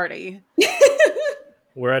Christmas party.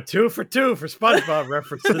 We're at 2 for 2 for SpongeBob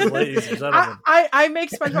references, ladies and gentlemen. I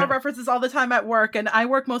make SpongeBob references all the time at work, and I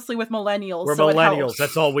work mostly with millennials. We're millennials.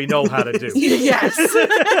 That's all we know how to do. Yes.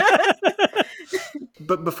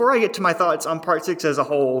 But before I get to my thoughts on part 6 as a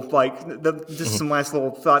whole, like just some last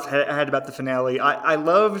little thoughts I had about the finale. I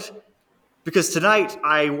loved, because tonight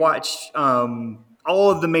I watched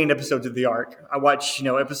all of the main episodes of the arc. I watched,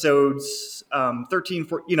 episodes 13,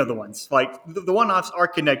 14, the ones. Like, the one-offs are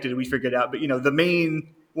connected, we figured out. But, the main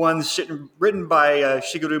ones written by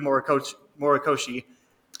Shigeru Morikoshi,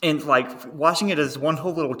 and like watching it as one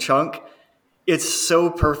whole little chunk, it's so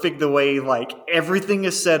perfect the way like everything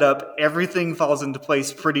is set up, everything falls into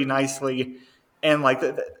place pretty nicely, and like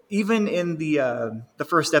even in the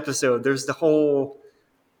first episode, there's the whole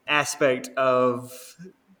aspect of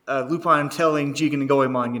Lupin telling Jigen and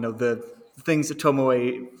Goemon, the things that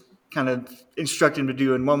Tomoe kind of instructed him to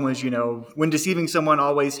do, and one was, when deceiving someone,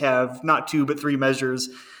 always have not 2 but 3 measures,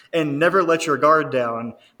 and never let your guard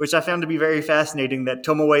down, which I found to be very fascinating, that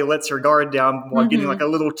Tomoe lets her guard down while getting like a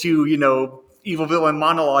little too, evil villain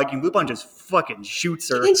monologue, and Lupin just fucking shoots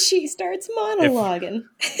her. And she starts monologuing.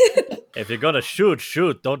 If you're gonna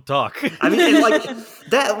shoot, don't talk. I mean, like,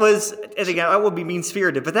 that was, and again, I will be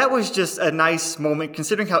mean-spirited, but that was just a nice moment,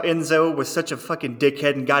 considering how Enzo was such a fucking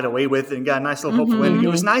dickhead and got away with it and got a nice little hopeful ending.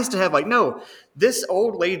 It was nice to have, like, no, this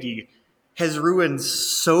old lady has ruined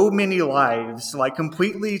so many lives, like,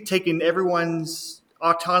 completely taken everyone's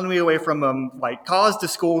autonomy away from them, like, caused a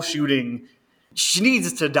school shooting. She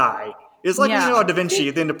needs to die. It's like Leonardo da Vinci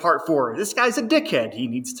at the end of part 4. This guy's a dickhead. He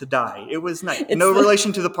needs to die. It was nice. No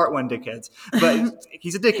relation to the part 1 dickheads, but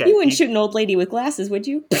he's a dickhead. You wouldn't shoot an old lady with glasses, would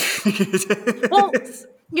you? Well,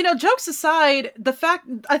 jokes aside, the fact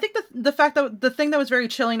that the thing that was very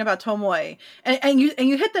chilling about Tomoe, and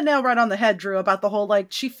you hit the nail right on the head, Drew, about the whole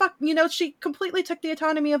like she completely took the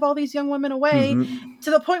autonomy of all these young women away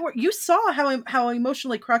to the point where you saw how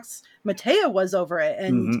emotionally crux Matea was over it,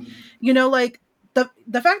 and like.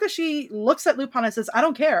 The fact that she looks at Lupin and says, I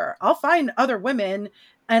don't care. I'll find other women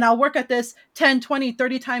and I'll work at this 10, 20,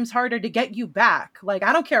 30 times harder to get you back. Like,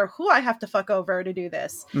 I don't care who I have to fuck over to do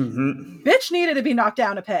this. Bitch needed to be knocked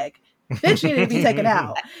down a peg. Bitch needed to be taken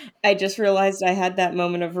out. I just realized I had that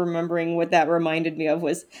moment of remembering what that reminded me of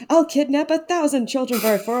was, I'll kidnap 1,000 children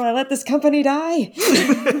before I let this company die.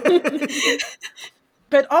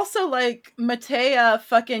 But also, like, Matea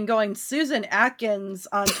fucking going Susan Atkins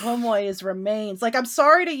on Tomoe's remains. Like, I'm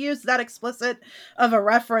sorry to use that explicit of a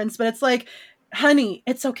reference, but it's like, honey,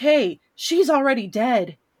 it's okay. She's already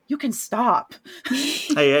dead. You can stop.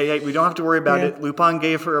 Hey, we don't have to worry about it. Lupin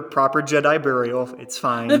gave her a proper Jedi burial. It's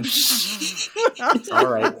fine. It's all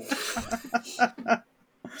right.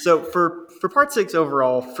 So for part 6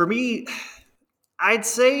 overall, for me, I'd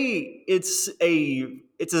say it's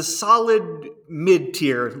a solid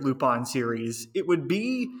mid-tier Lupin series. It would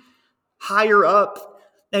be higher up.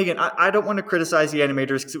 And again, I don't want to criticize the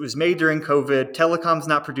animators because it was made during COVID. Telecom's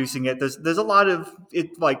not producing it. There's a lot of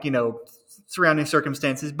it, like, surrounding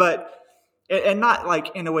circumstances, but and not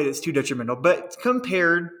like in a way that's too detrimental. But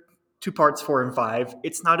compared to parts 4 and 5,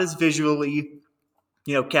 it's not as visually,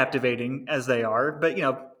 captivating as they are. But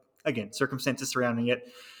again, circumstances surrounding it.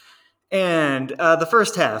 And the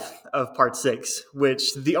first half of part 6,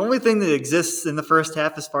 which the only thing that exists in the first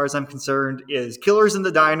half, as far as I'm concerned, is Killers in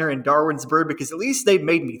the Diner and Darwin's Bird, because at least they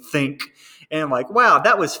made me think. And I'm like, wow,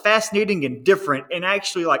 that was fascinating and different. And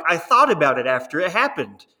actually, like, I thought about it after it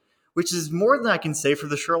happened, which is more than I can say for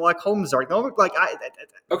the Sherlock Holmes arc.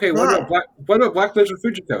 Okay, what about Black Lizard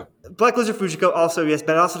Fujiko? Black Lizard Fujiko also, yes,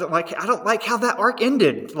 but I also don't like how that arc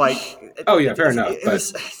ended. Like, oh yeah, fair enough.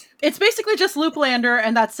 It's basically just Looplander,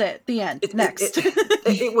 and that's it. The end. Next.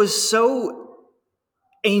 It was so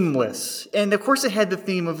aimless. And of course it had the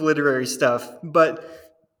theme of literary stuff, but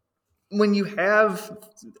when you have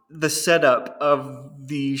the setup of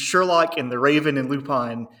the Sherlock and the Raven and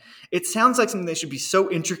Lupin, it sounds like something that should be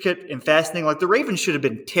so intricate and fascinating. Like, the Raven should have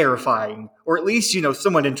been terrifying, or at least,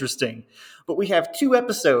 somewhat interesting. But we have 2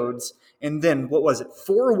 episodes, and then,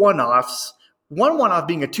 4 one-offs. One one-off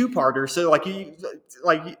being a 2-parter, so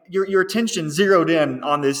your attention zeroed in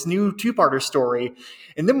on this new 2-parter story,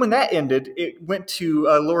 and then when that ended, it went to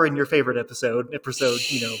Lauren, your favorite episode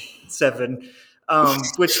 7,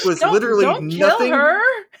 which was literally nothing. Kill her.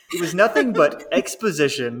 It was nothing but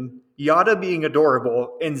exposition, Yada being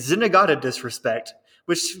adorable, and Zenigata disrespect.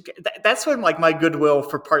 Which that's when my goodwill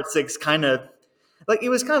for part 6 kind of it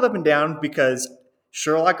was kind of up and down, because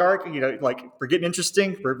Sherlock arc, we're getting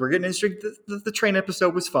interesting. We're getting interesting. The train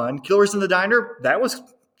episode was fun. Killers in the Diner, that was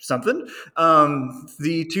something.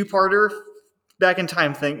 The 2-parter back in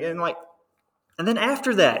time thing, and then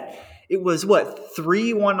after that, it was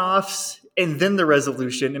 3 one-offs and then the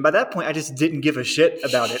resolution. And by that point, I just didn't give a shit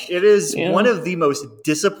about it. It is one of the most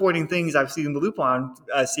disappointing things I've seen in the Lupin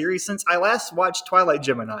series since I last watched Twilight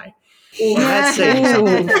Gemini. And that's saying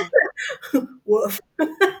something. Woof.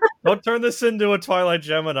 Don't turn this into a Twilight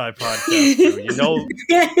Gemini podcast. Drew. You know,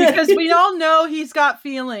 Because we all know he's got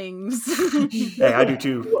feelings. Hey, I do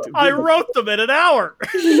too. I wrote them in an hour.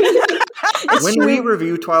 When we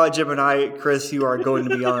review Twilight Gemini, Chris, you are going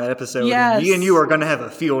to be on that episode. Yes. And me and you are going to have a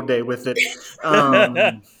field day with it.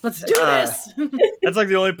 Let's do this. That's like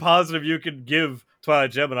the only positive you can give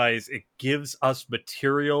Twilight Gemini is it gives us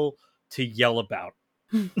material to yell about.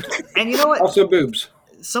 And you know what? Also boobs.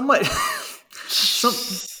 Somewhat.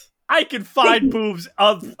 I can find boobs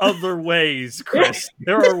other ways, Chris.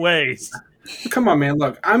 There are ways. Come on, man.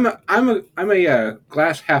 Look, I'm a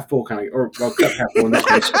glass half full kind of, or well, cup half full in this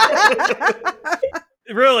case.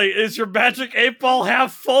 Really, is your magic 8-ball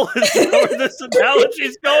half full? Is that where this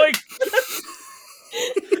analogy's going?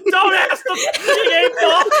 Don't ask the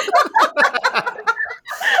 8-ball.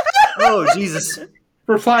 Oh, Jesus.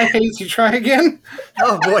 Reply, Hazy, try again.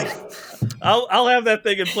 Oh, boy. I'll have that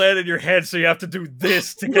thing implanted in your head, so you have to do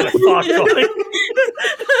this to get a thought going.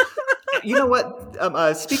 You know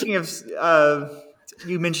what? Speaking of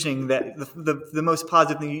you mentioning that the most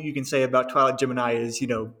positive thing you can say about Twilight Gemini is,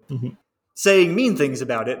 saying mean things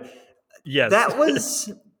about it. Yes.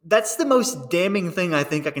 That's the most damning thing I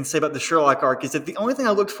think I can say about the Sherlock arc, is that the only thing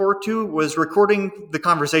I looked forward to was recording the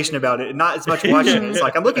conversation about it and not as much watching it. It's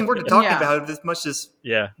like, I'm looking forward to talking about it as much as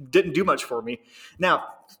didn't do much for me. Now,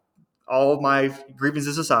 all of my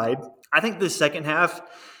grievances aside, I think the second half,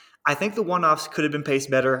 I think the one-offs could have been paced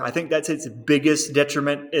better. I think that's its biggest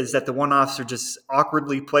detriment, is that the one-offs are just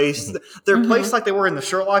awkwardly placed. Mm-hmm. They're placed like they were in the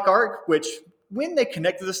Sherlock arc, which when they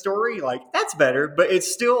connect to the story, like, that's better, but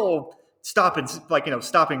it's still stop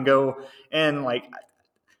and go. And like,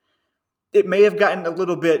 it may have gotten a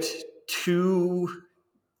little bit too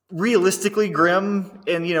realistically grim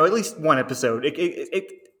in, at least one episode.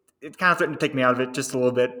 It kind of threatened to take me out of it just a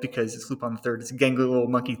little bit, because it's Lupin the Third. It's a gangly little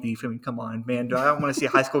monkey thief. I mean, come on, man. I don't want to see a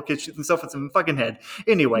high school kid shoot himself in some fucking head.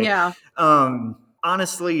 Anyway,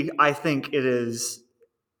 honestly, I think it is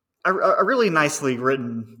a really nicely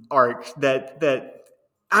written arc that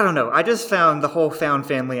I don't know. I just found the whole found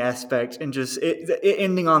family aspect, and just it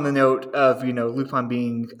ending on the note of, Lupin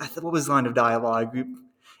being, what was the line of dialogue?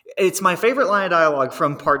 It's my favorite line of dialogue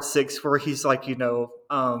from part 6, where he's like,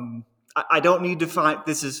 I don't need to find,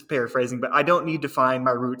 this is paraphrasing, but I don't need to find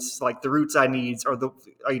my roots. Like, the roots I need are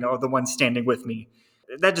the ones standing with me.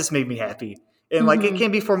 That just made me happy. And like, it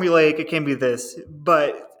can be formulaic, it can be this,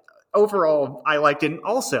 but overall I liked it. And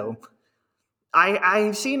also,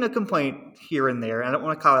 I've seen a complaint here and there. I don't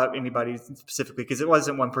want to call out anybody specifically, because it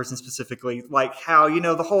wasn't one person specifically, like how,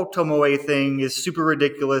 the whole Tomoe thing is super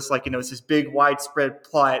ridiculous. Like, it's this big widespread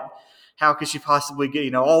plot. How could she possibly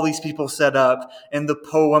get, all these people set up, and the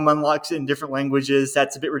poem unlocks it in different languages?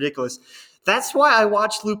 That's a bit ridiculous. That's why I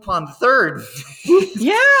watched Lupin the Third.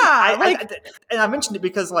 Yeah. And I mentioned it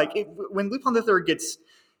because, when Lupin the Third gets,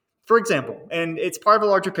 for example, and it's part of a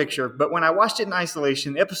larger picture, but when I watched it in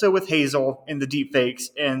isolation, the episode with Hazel and the deepfakes,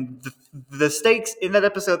 and the stakes in that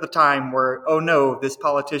episode at the time were, oh no, this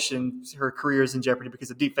politician, her career is in jeopardy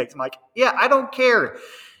because of deepfakes. I'm like, yeah, I don't care.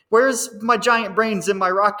 Where's my giant brains in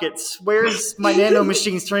my rockets? Where's my nano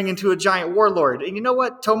machines turning into a giant warlord? And you know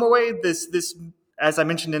what? Tomoe, this, as I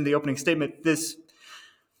mentioned in the opening statement, this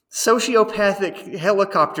sociopathic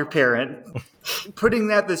helicopter parent, putting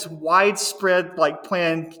this widespread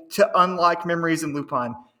plan to unlock memories in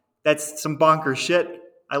Lupin. That's some bonkers shit.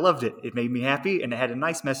 I loved it. It made me happy, and it had a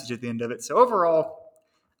nice message at the end of it. So overall,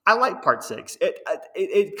 I like part 6.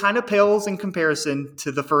 It kind of pales in comparison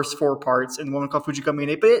to the first 4 parts in the one called Fujikami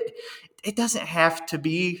Ine, but it doesn't have to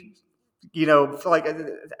be, you don't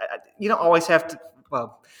always have to.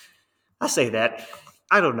 Well, I say that.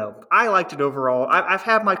 I don't know. I liked it overall. I've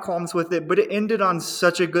had my qualms with it, but it ended on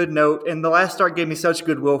such a good note, and the last arc gave me such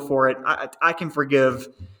goodwill for it. I can forgive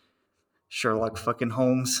Sherlock fucking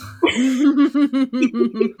Holmes.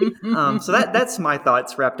 So that's my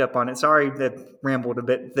thoughts wrapped up on it. Sorry that rambled a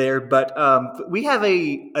bit there, but we have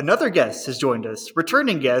another guest has joined us,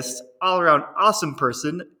 returning guest, all around awesome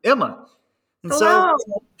person, Emma. And Hello.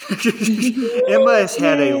 So Emma has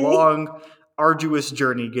had a long, arduous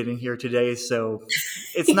journey getting here today, so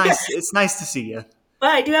it's nice. It's nice to see you.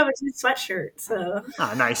 Well, I do have a cute sweatshirt, so.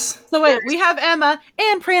 Ah, nice. So wait, we have Emma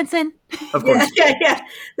and Prancin. Of course. Yeah.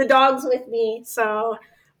 The dog's with me. So,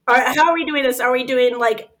 how are we doing this? Are we doing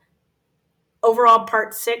overall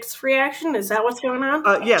part 6 reaction? Is that what's going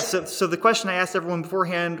on? Yeah. So the question I asked everyone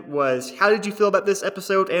beforehand was, how did you feel about this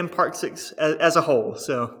episode and part 6 as a whole?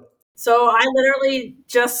 So I literally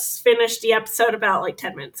just finished the episode about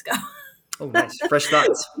 10 minutes ago. Oh, nice. Fresh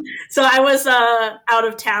thoughts. So I was out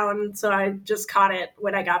of town, so I just caught it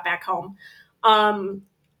when I got back home.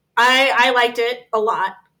 I liked it a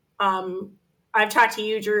lot. I've talked to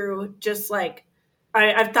you, Drew, just like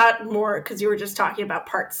I've thought more because you were just talking about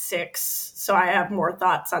part 6, so I have more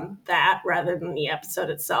thoughts on that rather than the episode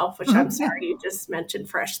itself, which I'm sorry you just mentioned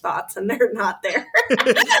fresh thoughts and they're not there.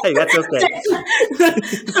 Hey, that's okay.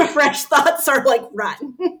 The fresh thoughts are like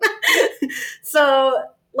rotten. So,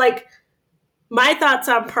 like, my thoughts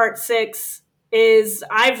on part 6 is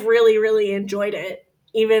I've really, really enjoyed it,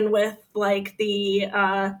 even with like the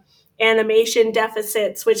animation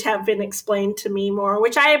deficits, which have been explained to me more,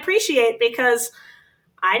 which I appreciate because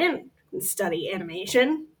I didn't study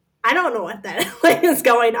animation. I don't know what that is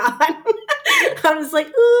going on. I was like,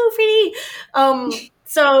 ooh, pretty.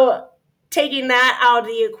 So taking that out of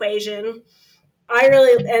the equation, I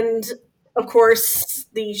really, and of course,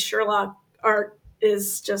 the Sherlock art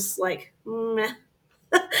is just like meh.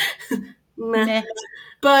 Meh.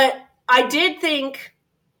 But I did think,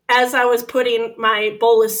 as I was putting my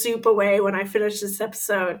bowl of soup away when I finished this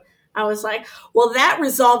episode, I was like, well, that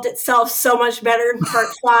resolved itself so much better in part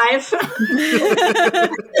 5.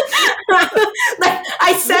 Like,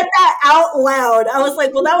 I said that out loud. I was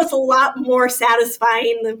like, well, that was a lot more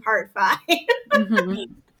satisfying than part 5.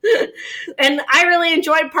 Mm-hmm. And I really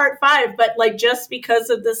enjoyed part 5, but like just because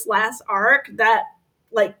of this last arc, that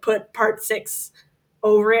like put part 6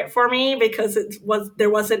 over it for me because there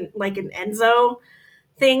wasn't like an Enzo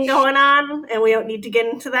thing going on, and we don't need to get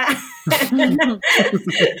into that.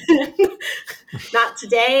 Not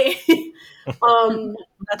today.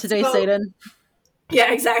 Not today, Satan.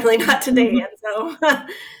 Yeah, exactly. Not today, Enzo.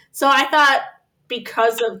 So I thought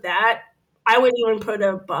because of that, I would even put it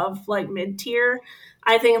above like mid-tier.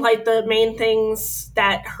 I think like the main things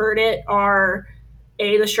that hurt it are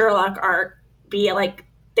the Sherlock arc, B, like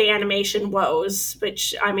the animation woes,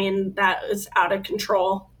 which I mean that is out of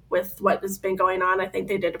control with what has been going on. I think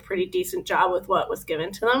they did a pretty decent job with what was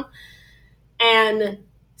given to them. And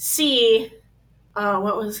C,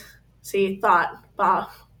 thought, bye.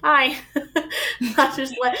 Not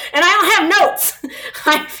just and I don't have notes.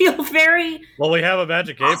 I feel very... Well, we have a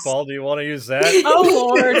magic 8-ball. Do you want to use that? Oh,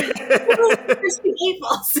 Lord. There's the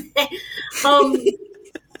 8-balls.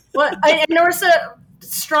 And there was a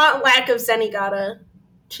strong lack of Zenigata,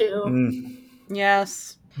 too.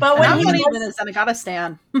 Yes. But when I'm not even a Zenigata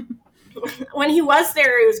stan. When he was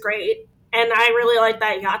there, he was great. And I really like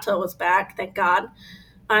that Yato was back, thank God.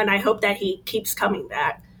 And I hope that he keeps coming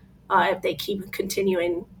back if they keep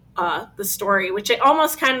continuing the story, which it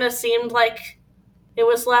almost kind of seemed like it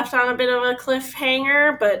was left on a bit of a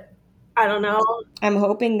cliffhanger, but I don't know. I'm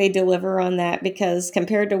hoping they deliver on that because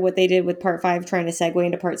compared to what they did with part 5, trying to segue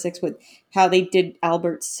into part 6 with how they did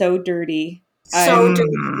Albert so dirty.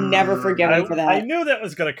 Never forgive him for that. I knew that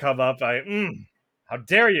was going to come up. How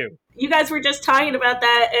dare you? You guys were just talking about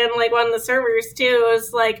that in like one of the servers too. It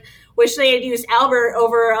was like, wish they had used Albert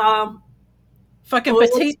over fucking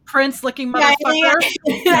petite prince looking motherfucker.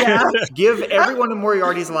 Yeah. Give every one of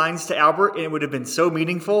Moriarty's lines to Albert, and it would have been so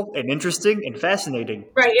meaningful and interesting and fascinating.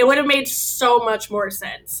 Right, it would have made so much more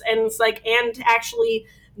sense. And it's like, and actually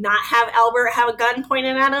not have Albert have a gun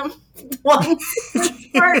pointed at him once.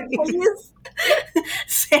 Please.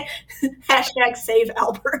 Hashtag save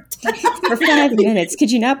Albert. For 5 minutes.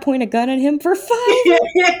 Could you not point a gun at him for 5?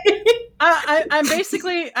 I'm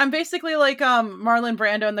basically like Marlon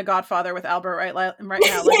Brando in The Godfather with Albert right now.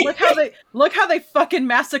 Like, look how they fucking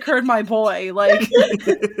massacred my boy. Like,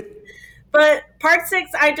 but part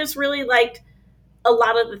 6, I just really liked a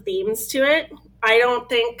lot of the themes to it. I don't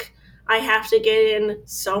think I have to get in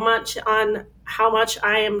so much on how much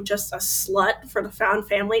I am just a slut for the found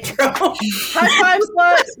family trope. High 5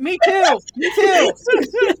 slut! Me too!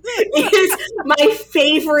 It is my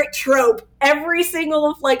favorite trope. Every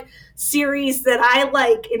single like series that I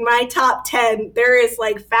like in my top 10, there is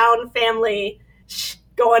like found family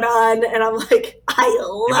going on, and I'm like, I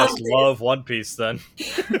love You must love One Piece then.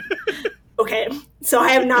 Okay, so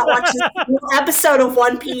I have not watched a single episode of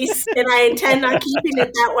One Piece, and I intend on keeping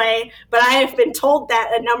it that way, but I have been told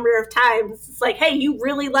that a number of times. It's like, hey, you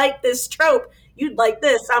really like this trope. You'd like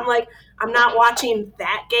this. I'm like, I'm not watching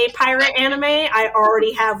that gay pirate anime. I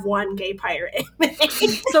already have one gay pirate anime.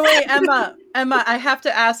 So wait, Emma, I have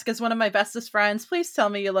to ask, as one of my bestest friends, please tell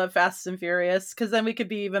me you love Fast and Furious, because then we could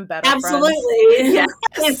be even better Absolutely.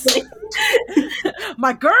 Friends. Yes.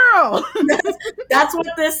 My girl! That's what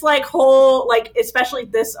this like whole, like, especially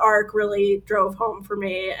this arc really drove home for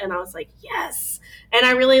me, and I was like, yes. And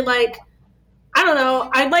I really like, I don't know,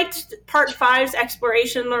 I liked part 5's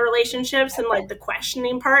exploration of the relationships and like the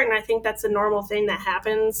questioning part, and I think that's a normal thing that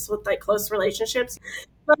happens with like close relationships.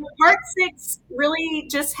 But part 6 really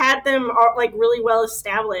just had them like really well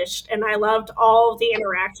established, and I loved all the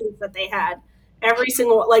interactions that they had. Every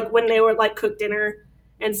single, like when they would like cook dinner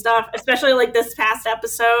and stuff, especially like this past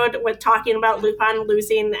episode with talking about Lupin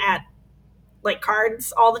losing at like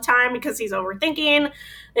cards all the time because he's overthinking,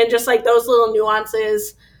 and just like those little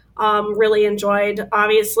nuances. Really enjoyed.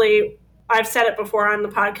 Obviously, I've said it before on the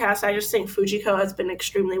podcast. I just think Fujiko has been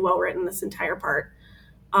extremely well written this entire part.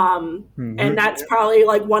 And that's probably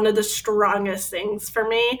like one of the strongest things for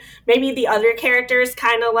me. Maybe the other characters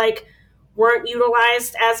kind of like weren't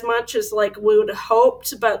utilized as much as like we would have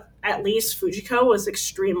hoped, but at least Fujiko was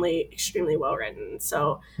extremely well written.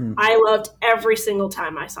 So I loved every single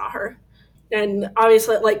time I saw her. And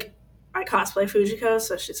obviously, like, I cosplay Fujiko,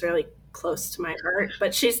 so she's really close to my heart.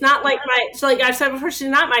 But she's not like so like I've said before, she's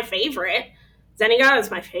not my favorite. Zenigata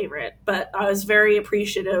is my favorite, but I was very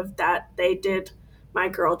appreciative that they did my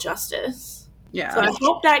girl justice. Yeah. So I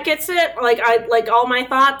hope that gets it. Like I like all my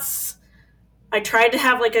thoughts. I tried to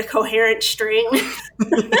have like a coherent string.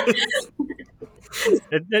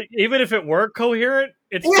 Even if it were coherent,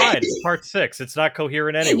 it's fine. It's part 6. It's not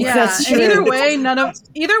coherent anyway. Yeah, That's and true. either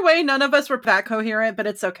way, none of us were that coherent, but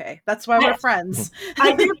it's okay. That's why we're friends.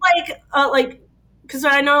 I did like because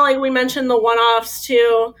I know like we mentioned the one-offs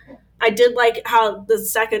too. I did like how the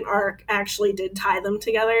second arc actually did tie them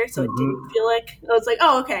together, so it didn't feel like I was like,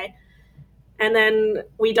 oh, okay. And then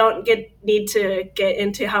we don't need to get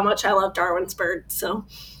into how much I love Darwin's Bird, so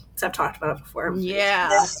because I've talked about it before.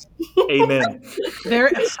 Yeah. Amen.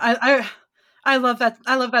 Very I love that.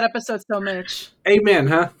 I love that episode so much. Amen,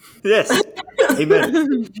 huh? Yes.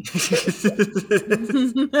 Amen.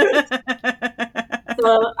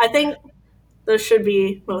 So I think those should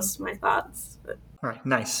be most of my thoughts. But. All right,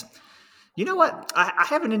 nice. You know what? I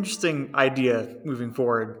have an interesting idea moving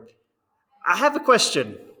forward. I have a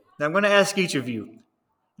question that I'm going to ask each of you.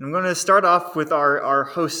 I'm going to start off with our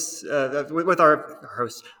hosts, with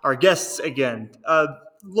our guests again.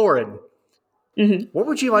 Lauren, what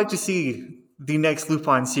would you like to see the next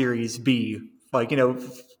Lupin series be? Like, you know,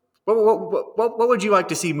 what would you like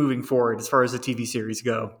to see moving forward as far as the TV series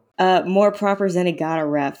go? More proper Zenigata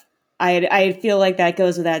ref. I feel like that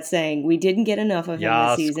goes without saying. We didn't get enough of him this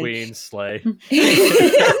Yas, season. Queen, slay.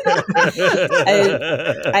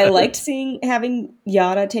 I liked having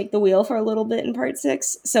Yada take the wheel for a little bit in part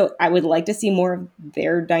 6, so I would like to see more of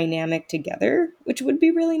their dynamic together, which would be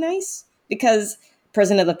really nice, because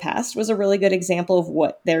Prison of the Past was a really good example of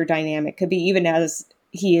what their dynamic could be, even as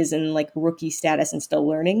he is in like rookie status and still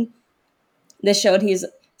learning. This showed he's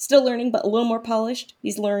still learning, but a little more polished.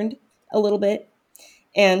 He's learned a little bit.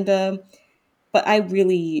 And but I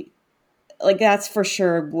really like that's for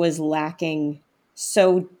sure was lacking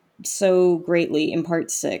so greatly in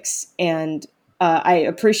part 6, and I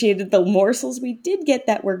appreciated the morsels we did get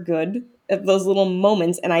that were good of those little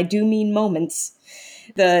moments, and I do mean moments.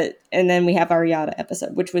 And then we have Ariana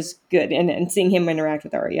episode, which was good, and seeing him interact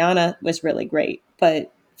with Ariana was really great.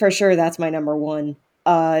 But for sure, that's my number one.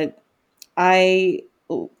 I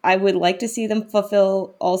would like to see them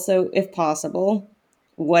fulfill also, if possible,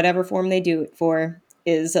 whatever form they do it for,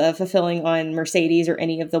 is fulfilling on Mercedes or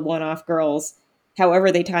any of the one-off girls,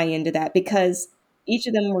 however they tie into that, because each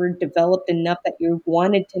of them were developed enough that you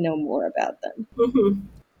wanted to know more about them. Mm-hmm.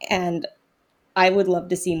 And I would love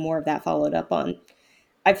to see more of that followed up on.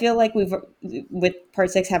 I feel like with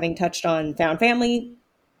part 6 having touched on found family,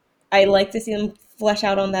 I like to see them flesh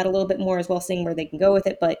out on that a little bit more as well, seeing where they can go with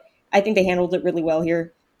it, but I think they handled it really well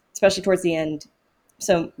here, especially towards the end.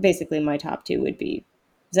 So basically my top 2 would be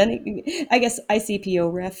I guess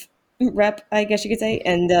ICPO rep, I guess you could say,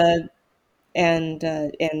 and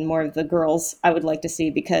more of the girls I would like to see,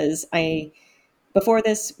 because before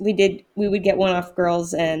this we would get one-off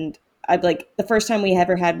girls, and I'd like the first time we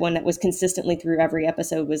ever had one that was consistently through every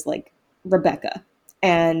episode was like Rebecca,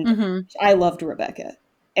 and I loved Rebecca,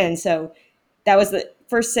 and so that was the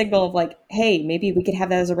first signal of like, hey, maybe we could have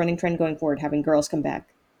that as a running trend going forward, having girls come back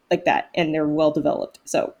like that, and they're well developed.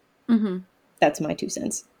 So that's my 2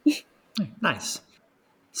 cents. Nice.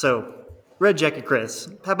 So, Red Jacket Chris,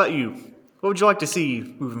 how about you? What would you like to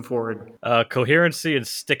see moving forward? Coherency and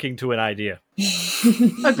sticking to an idea.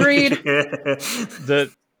 Agreed.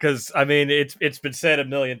 Because I mean, it's been said a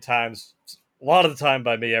million times, a lot of the time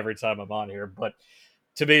by me every time I'm on here. But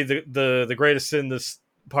to me, the greatest sin this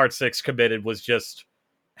part 6 committed was just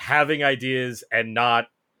having ideas and not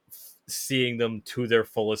seeing them to their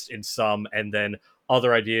fullest in some, and then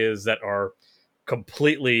other ideas that are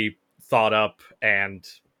completely thought up and,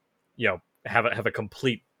 you know, have a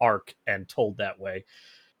complete arc and told that way.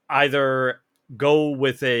 Either go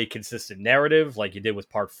with a consistent narrative like you did with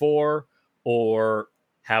part 4, or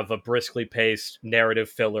have a briskly paced narrative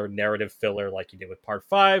filler like you did with part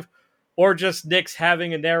 5, or just nix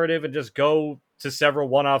having a narrative and just go to several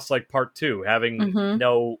one-offs like part 2, having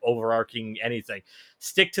no overarching anything.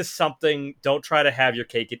 Stick to something. Don't try to have your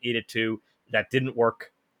cake and eat it too. That didn't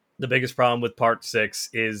work. The biggest problem with part 6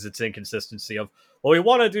 is its inconsistency of, well, we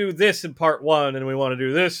want to do this in part 1 and we want to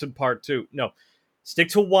do this in part 2. No, stick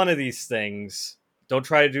to one of these things. Don't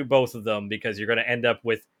try to do both of them, because you're going to end up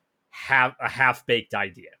with a half-baked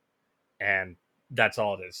idea. And that's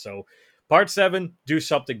all it is. So part 7, do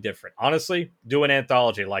something different. Honestly, do an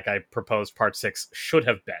anthology like I proposed part 6 should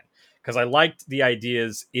have been, because I liked the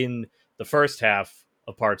ideas in the first half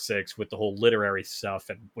of part 6 with the whole literary stuff,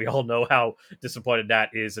 and we all know how disappointed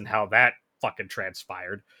that is and how that fucking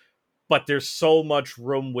transpired. But there's so much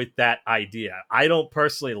room with that idea. I don't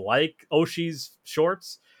personally like Oshi's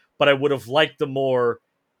shorts, but I would have liked them more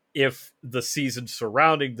if the season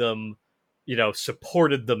surrounding them,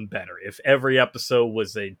 supported them better. If every episode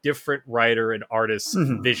was a different writer and artist's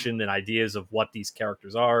vision and ideas of what these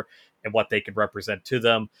characters are and what they could represent to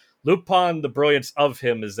them. Lupin, the brilliance of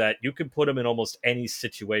him is that you can put him in almost any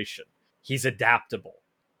situation. He's adaptable.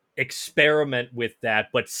 Experiment with that,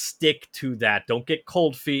 but stick to that. Don't get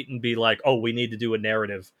cold feet and be like, oh, we need to do a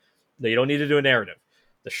narrative. No, you don't need to do a narrative.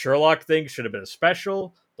 The Sherlock thing should have been a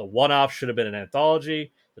special. The one-off should have been an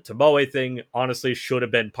anthology. The Tomoe thing, honestly, should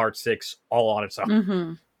have been part 6 all on its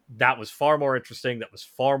own. That was far more interesting. That was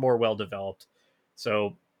far more well-developed.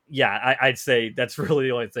 So, yeah, I'd say that's really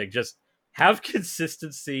the only thing. Just have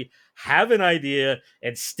consistency, have an idea,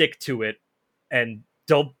 and stick to it. And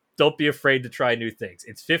don't be afraid to try new things.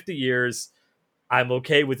 It's 50 years. I'm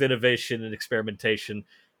okay with innovation and experimentation,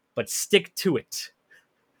 but stick to it.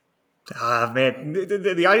 Ah, man,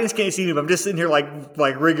 the audience can't see me, but I'm just sitting here like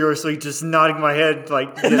rigorously just nodding my head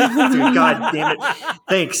like, God damn it,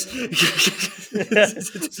 thanks.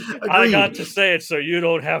 I got to say it so you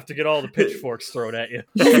don't have to get all the pitchforks thrown at you.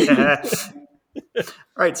 All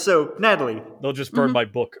right, so Natalie. They'll just burn my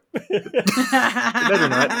book. Better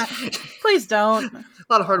not. Please don't. A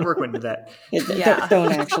lot of hard work went into that. Yeah.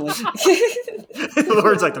 Don't actually.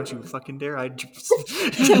 Lauren's like, don't you fucking dare. I'm just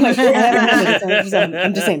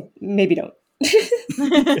saying, maybe don't.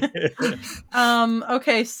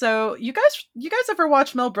 Okay, so you guys ever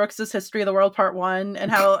watch Mel Brooks's History of the World Part 1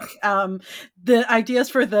 and how the ideas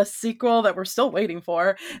for the sequel that we're still waiting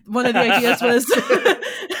for, one of the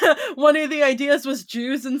ideas was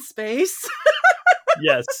Jews in space.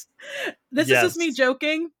 Yes. This is just me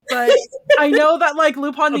joking, but I know that like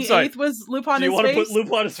Lupin the Eighth was Lupin in space. Do you want to put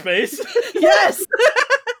Lupin in space? Yes.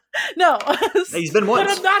 No, he's been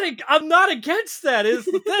once. But I'm not against that. Is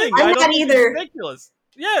the thing? I'm not either. It's ridiculous.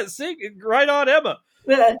 Yeah, see, right on, Emma.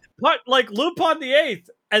 Yeah. But like Lupin the Eighth,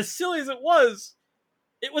 as silly as it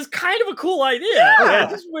was kind of a cool idea. Yeah. I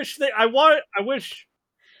just wish I wish.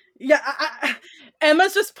 Yeah,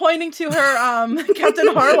 Emma's just pointing to her Captain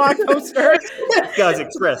Harlock poster. Galaxy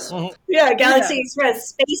Express. Yeah, Galaxy Express,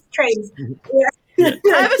 space trains. I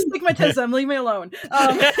have astigmatism. Leave me alone.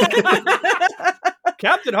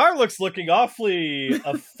 Captain Harlock's looking awfully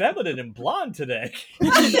effeminate and blonde today.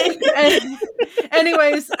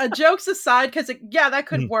 Anyways, jokes aside, because that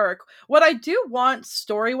could work. What I do want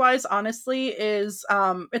story-wise, honestly, is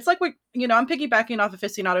it's like I'm piggybacking off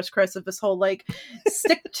Aficionados Chris of this whole like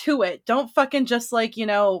stick to it. Don't fucking just like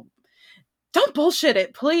don't bullshit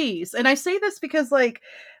it, please. And I say this because like,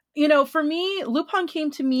 for me, Lupin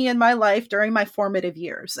came to me in my life during my formative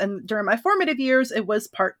years. And during my formative years, it was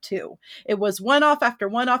part 2. It was one-off after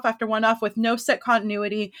one-off after one-off with no set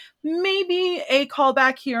continuity. Maybe a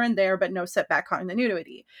callback here and there, but no set back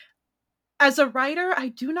continuity. As a writer, I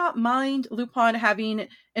do not mind Lupin having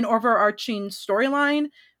an overarching storyline,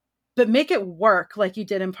 but make it work like you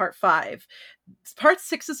did in part 5. Part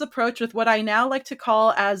 6's approach with what I now like to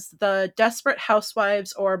call as the Desperate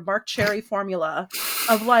Housewives or Mark Cherry formula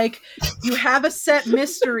of like, you have a set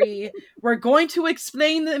mystery. We're going to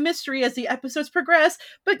explain the mystery as the episodes progress,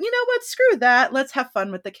 but you know what? Screw that. Let's have fun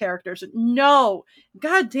with the characters. No,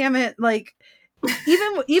 God damn it. Like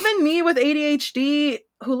even me with ADHD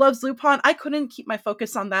who loves Lupin, I couldn't keep my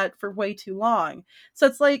focus on that for way too long. So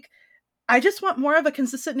it's like, I just want more of a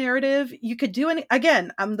consistent narrative. You could do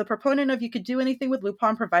again, I'm the proponent of you could do anything with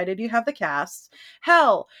Lupin provided you have the cast.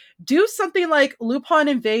 Hell, do something like Lupin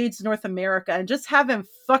invades North America and just have him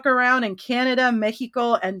fuck around in Canada,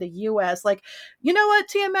 Mexico, and the US. Like, you know what,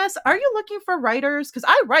 TMS? Are you looking for writers? Because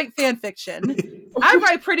I write fan fiction. I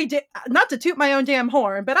write not to toot my own damn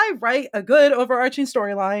horn, but I write a good overarching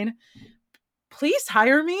storyline. Please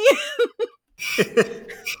hire me.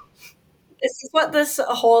 This is what this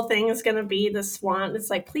whole thing is going to be. The Swan. It's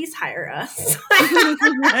like, please hire us.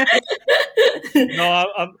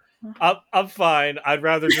 No, I'm fine. I'd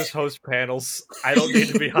rather just host panels. I don't need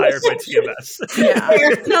to be hired by TMS.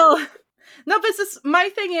 Yeah. No, but my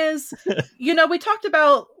thing is, we talked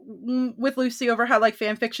about with Lucy over how like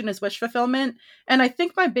fan fiction is wish fulfillment. And I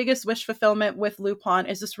think my biggest wish fulfillment with Lupin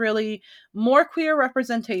is just really more queer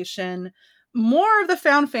representation, more of the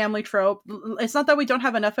found family trope. It's not that we don't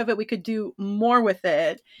have enough of it. We could do more with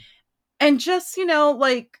it. And just,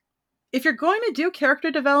 like, if you're going to do character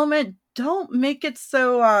development, don't make it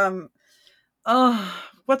so,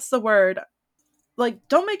 what's the word? Like,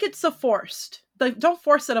 don't make it so forced. Like, don't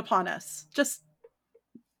force it upon us. Just,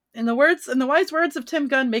 in the wise words of Tim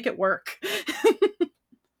Gunn, make it work.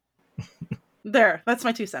 There, that's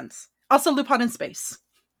my 2 cents. Also, Lupin in space.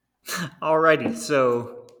 Alrighty,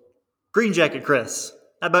 so Green Jacket Chris,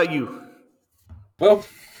 how about you? Well,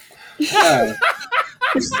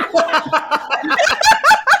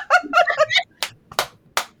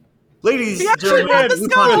 ladies, gentlemen,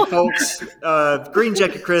 Lupin folks, Green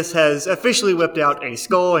Jacket Chris has officially whipped out a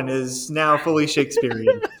skull and is now fully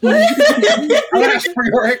Shakespearean. alas for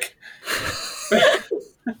Yorick.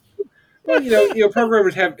 Well,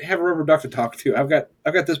 programmers have a rubber duck to talk to. I've got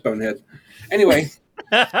this bonehead. Anyway,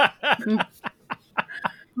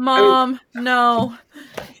 Mom, no,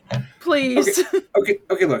 please. Okay.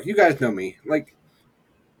 Look, you guys know me. Like,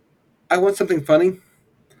 I want something funny.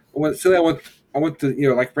 I want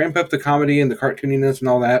to like ramp up the comedy and the cartooniness and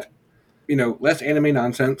all that. Less anime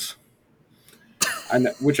nonsense.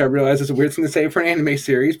 Which I realize is a weird thing to say for an anime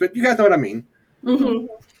series, but you guys know what I mean. Mm-hmm.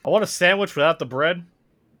 I want a sandwich without the bread.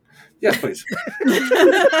 Yes, please.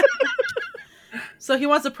 So he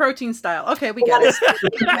wants a protein style. Okay, we got it.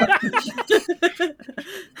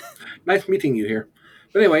 Nice meeting you here.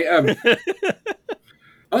 But anyway,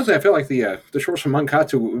 honestly, I feel like the shorts from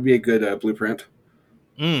Mankatsu would be a good blueprint.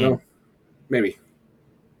 Well, maybe.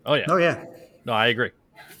 Oh yeah. No, I agree.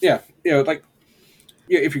 Yeah,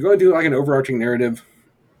 if you're going to do like an overarching narrative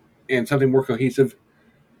and something more cohesive,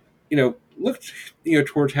 look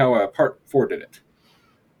towards how Part 4 did it.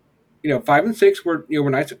 5 and 6 were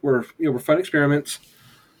nice, were fun experiments,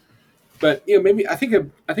 but maybe I think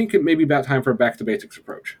it may be about time for a back to basics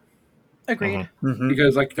approach. Agreed. Mm-hmm.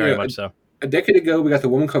 Because Very much so. A decade ago, we got the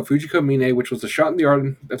woman called Fujiko Mine, which was the shot in the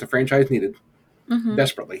arm that the franchise needed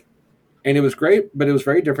desperately, and it was great, but it was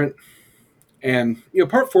very different. And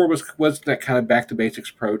Part 4 was that kind of back to basics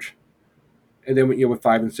approach, and then with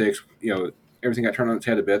 5 and 6, everything got turned on its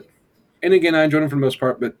head a bit. And again, I enjoyed them for the most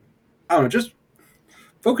part, but I don't know, just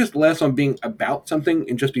focus less on being about something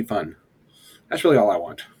and just be fun. That's really all I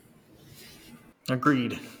want.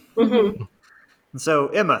 Agreed. Mm-hmm. So,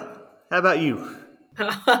 Emma, how about you?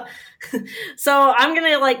 So I'm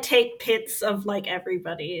gonna take bits of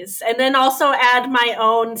everybody's, and then also add my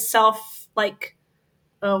own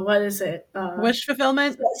what is it? Wish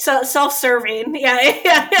fulfillment? So self-serving,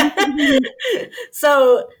 yeah.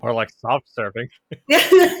 So Or like soft serving. going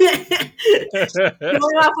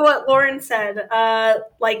off of what Lauren said,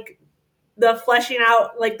 the fleshing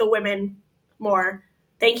out the women more.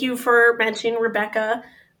 Thank you for mentioning Rebecca.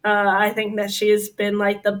 I think that she has been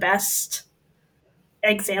the best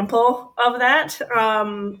example of that. I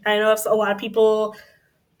know a lot of people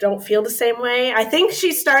don't feel the same way. I think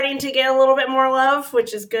she's starting to get a little bit more love,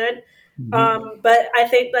 which is good. Mm-hmm. But I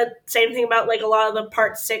think the same thing about a lot of the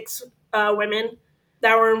Part 6 women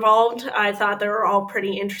that were involved. I thought they were all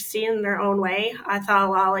pretty interesting in their own way. I thought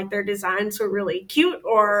a lot of their designs were really cute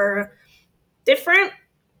or different.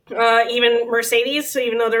 Even Mercedes, so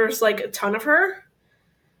even though there was a ton of her,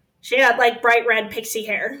 she had bright red pixie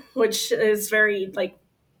hair, which is very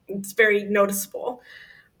it's very noticeable.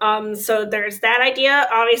 So there's that idea.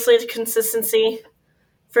 Obviously, the consistency,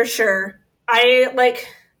 for sure. I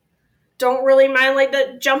don't really mind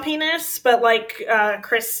the jumpiness, but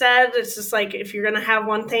Chris said, it's just if you're gonna have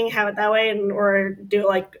one thing, have it that way, or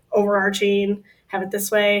do it overarching, have it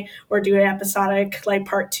this way, or do it episodic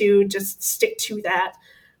Part 2. Just stick to that.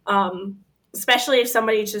 Especially if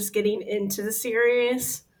somebody's just getting into the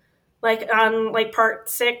series, on Part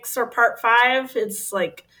 6 or Part 5, it's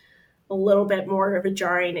a little bit more of a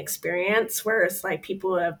jarring experience, whereas people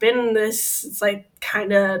who have been in this, it's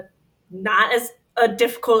kind of not as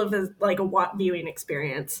difficult of a viewing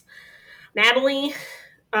experience. Natalie,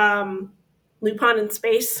 Lupin in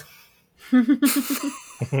space.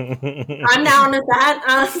 I'm down with that.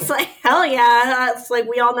 I was like, hell yeah. It's like,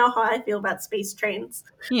 we all know how I feel about space trains.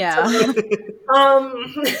 Yeah. That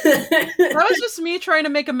was just me trying to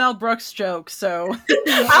make a Mel Brooks joke, so.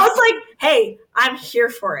 I was like, hey, I'm here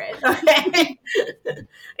for it. Okay.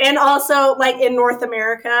 And also, like, in North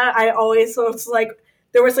America, I always was like,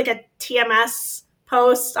 there was like a TMS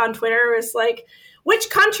post on Twitter. It was like,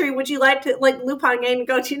 which country would you like to, like, Lupin Gang to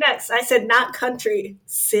go to next? I said, not country,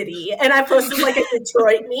 city. And I posted like a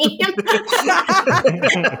Detroit meme.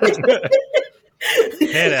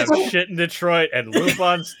 Can't have shit in Detroit, and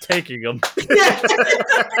Lupin's taking them.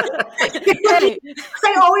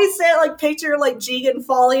 I always say, like, picture like Jigen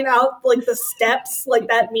falling out like the steps, like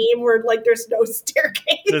that meme where like there's no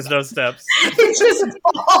staircase. There's no steps. It just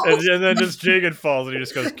falls. And then just Jigen falls, and he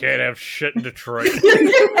just goes, "Can't have shit in Detroit."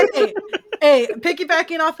 Hey,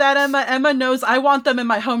 piggybacking off that, Emma knows I want them in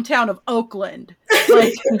my hometown of Oakland.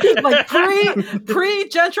 Like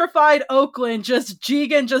pre-gentrified Oakland, just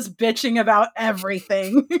Jigen just bitching about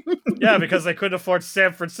everything. Yeah, because they couldn't afford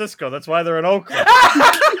San Francisco. That's why they're in Oakland.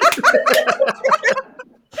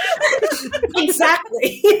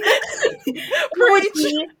 Exactly.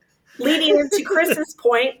 Leading into Chris's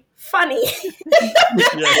point, funny.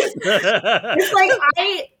 Yes. It's like,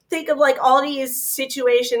 I think of like all these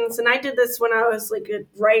situations, and I did this when I was like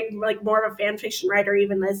more of a fan fiction writer,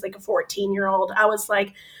 even as like a 14-year-old. I was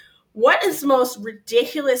like, what is the most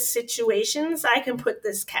ridiculous situations I can put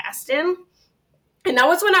this cast in? And that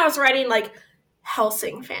was when I was writing like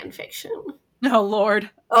Hellsing fan fiction. Oh Lord.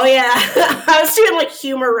 Oh yeah. I was doing like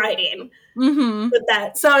humor writing with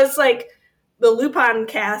that. So it's like the Lupin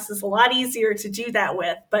cast is a lot easier to do that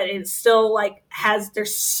with, but it still like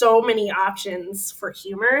there's so many options for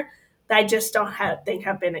humor that I just don't think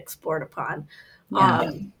have been explored upon.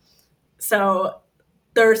 Yeah. So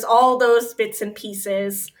there's all those bits and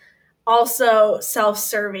pieces. Also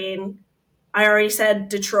self-serving. I already said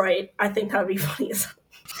Detroit. I think that would be funny as hell.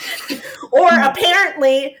 Or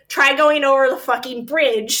apparently try going over the fucking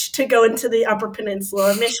bridge to go into the Upper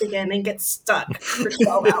Peninsula of Michigan and get stuck for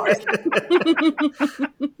 12 hours.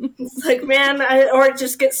 It's like, man, or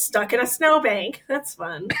just get stuck in a snowbank. That's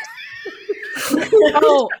fun.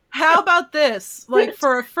 Oh, how about this? Like,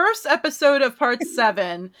 for a first episode of part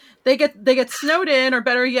 7, they get snowed in, or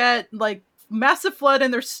better yet, like massive flood,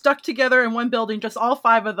 and they're stuck together in one building, just all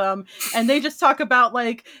 5 of them, and they just talk about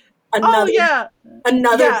like, another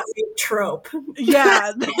great trope.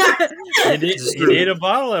 Yeah. You need a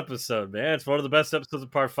bottle episode, man. It's one of the best episodes of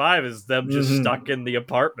part 5 is them just stuck in the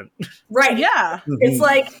apartment. Right. Yeah. It's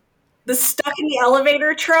like the stuck in the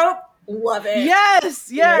elevator trope. Love it. Yes.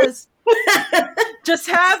 Just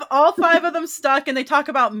have all 5 of them stuck, and they talk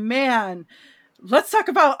about, man, let's talk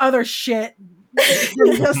about other shit.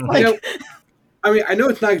 Just like, I mean, I know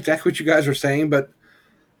it's not exactly what you guys are saying, but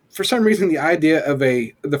for some reason, the idea of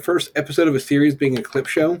the first episode of a series being a clip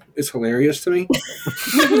show is hilarious to me.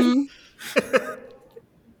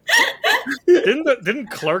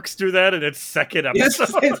 Didn't Clerks do that in its second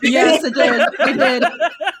episode? Yes, it did. It did.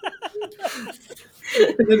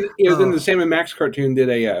 And then, then the Sam and Max cartoon did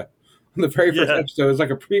the very first episode is like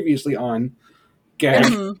a previously on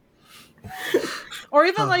gag. Or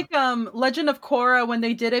even like Legend of Korra, when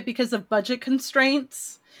they did it because of budget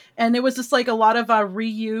constraints. And it was just like a lot of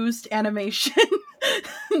reused animation.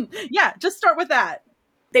 Yeah, just start with that.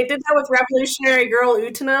 They did that with Revolutionary Girl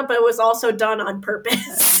Utena, but it was also done on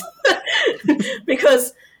purpose.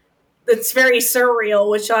 Because it's very surreal,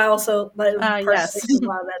 which I also personally do a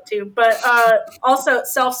lot of that too. But also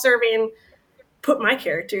self-serving, put my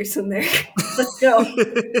characters in there. Let's go.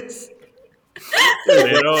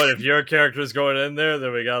 If your character is going in there,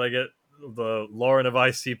 then we gotta get the Lauren of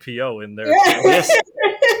ICPO in there. Yes.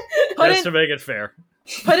 Just to make it fair.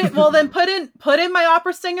 Put in my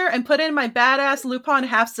opera singer, and put in my badass Lupin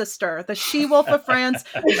half sister, the she-wolf of France,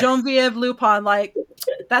 Genevieve Lupin. Like,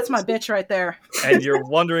 that's my bitch right there. And you're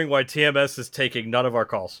wondering why TMS is taking none of our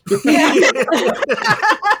calls. Because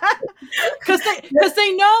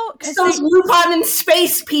they know. Those Lupin in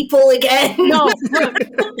space people again. No.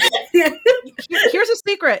 Here's a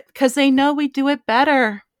secret. Because they know we do it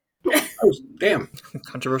better. Oh, damn.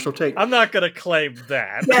 Controversial take. I'm not going to claim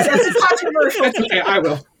that. Yeah, that's a controversial take. Okay, I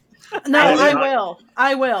will. No,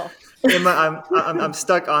 I will. Emma, I'm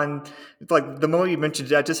stuck on, like, the moment you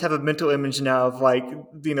mentioned it, I just have a mental image now of, like,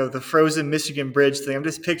 the frozen Michigan bridge thing. I'm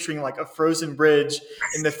just picturing, like, a frozen bridge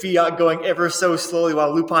and the Fiat going ever so slowly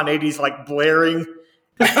while Lupin 80's, like, blaring.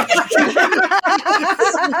 No,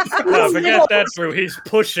 forget that, Drew. He's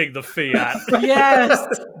pushing the Fiat. Yes.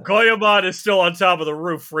 Goyamon is still on top of the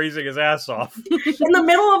roof, freezing his ass off. In the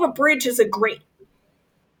middle of a bridge is a grate.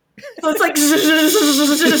 So it's like,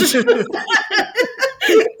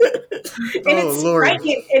 and it's Lord.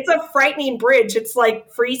 frightening. It's a frightening bridge. It's like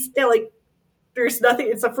like there's nothing.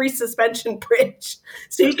 It's a free suspension bridge,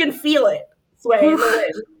 so you can feel it sway in the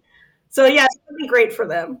wind. So yeah, it's gonna be great for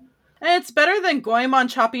them. And it's better than Goemon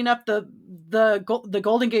chopping up the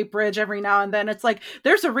Golden Gate Bridge every now and then. It's like,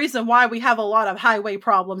 there's a reason why we have a lot of highway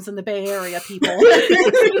problems in the Bay Area, people.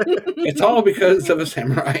 It's all because of a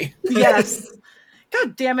samurai. Yes.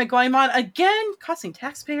 God damn it, Goemon. Again, costing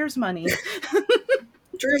taxpayers money.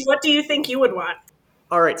 Drew, what do you think you would want?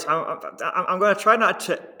 All right, so I'm going to try not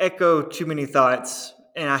to echo too many thoughts,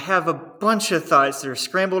 and I have a bunch of thoughts that are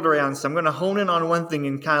scrambled around, so I'm going to hone in on one thing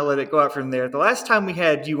and kind of let it go out from there. The last time we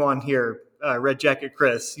had you on here, Red Jacket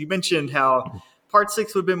Chris, you mentioned how Part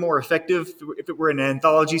 6 would have been more effective if it were an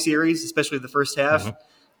anthology series, especially the first half.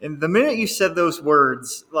 Mm-hmm. And the minute you said those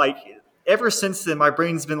words, like, ever since then, my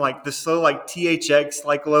brain's been like this slow, like THX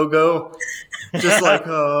like logo, just like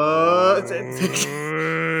because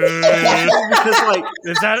like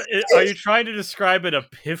is that? Are you trying to describe an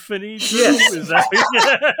epiphany? Yes. Is that?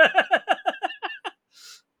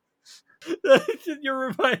 You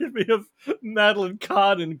reminded me of Madeline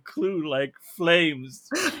Kahn and Clue, like flames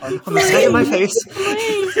on the side of my face.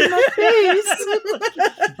 Flames in my face,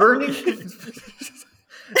 burning.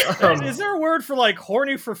 Is there a word for like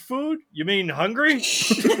horny for food? You mean hungry?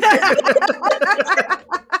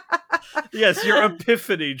 Yes, your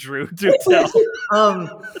epiphany, Drew. Do tell.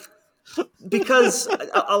 Because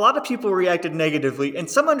a lot of people reacted negatively, and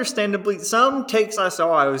some understandably. Some takes I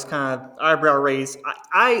saw, I was kind of eyebrow raised.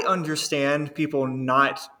 I understand people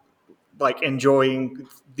not like enjoying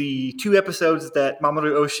the 2 episodes that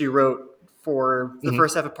Mamoru Oshii wrote for the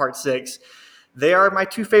first half of Part 6. They are my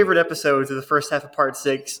 2 favorite episodes of the first half of Part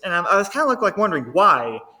 6, and I was kind of like wondering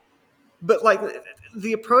why. But like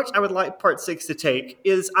the approach I would like Part 6 to take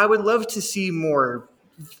is I would love to see more,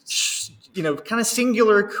 kind of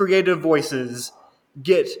singular creative voices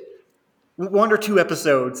get 1 or 2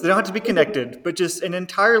 episodes. They don't have to be connected, but just an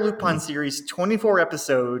entire Lupin series, 24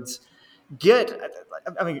 episodes.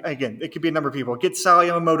 Again, it could be a number of people. Get Sao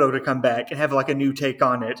Yamamoto to come back and have like a new take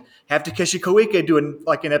on it. Have Takeshi Koike do an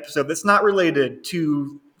episode that's not related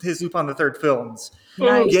to his Lupin the Third films.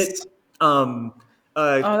 Nice. Get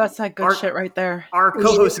that's that good shit right there. Our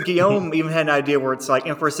co-host Guillaume even had an idea where it's like,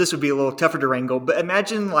 and of course this would be a little tougher to wrangle, but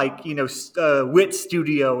imagine like, Wit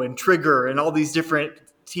Studio and Trigger and all these different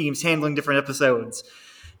teams handling different episodes.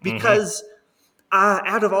 Because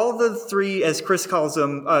out of all the 3, as Chris calls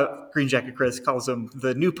them, Green Jacket Chris calls them,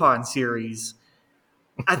 the Nupon series,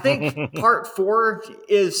 I think Part 4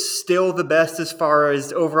 is still the best as far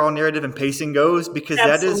as overall narrative and pacing goes, because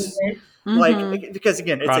that is... because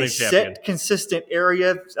again, it's a set, consistent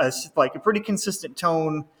area, like a pretty consistent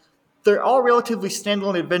tone. They're all relatively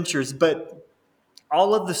standalone adventures, but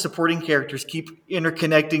all of the supporting characters keep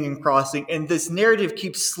interconnecting and crossing, and this narrative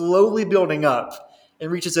keeps slowly building up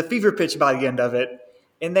and reaches a fever pitch by the end of it.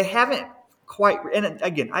 And they haven't quite. And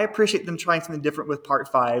again, I appreciate them trying something different with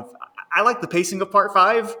Part 5. I like the pacing of Part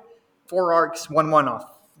 5. 4 arcs, 1 one-off.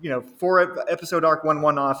 4 episode arc, 1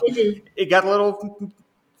 one-off. It got a little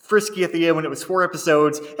frisky at the end when it was 4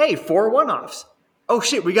 episodes. Hey, 4 one-offs. Oh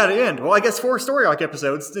shit, we got to end. Well, I guess 4 story arc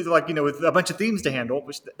episodes, like, with a bunch of themes to handle.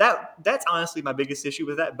 Which that's honestly my biggest issue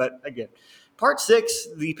with that. But again, Part 6,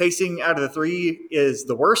 the pacing out of the 3 is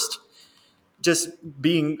the worst. Just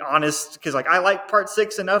being honest, because like I like Part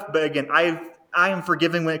 6 enough, but again, I am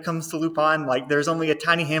forgiving when it comes to Lupin. Like, there's only a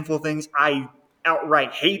tiny handful of things I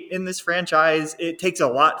outright hate in this franchise. It takes a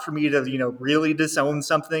lot for me to really disown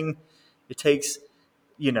something. It takes.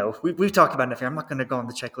 We've talked about enough here. I'm not going to go on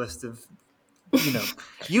the checklist of,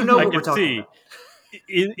 what we're talking about.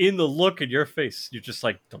 In the look in your face, you're just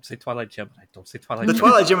like, don't say Twilight Gemini. Don't say Twilight The Gemini.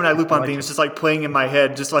 Twilight Gemini Lupin theme is just like playing in my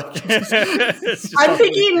head, just like. I'm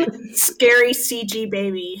thinking scary CG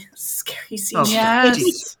baby. Scary CG. Oh, yes.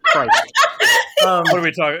 Jesus Christ. What are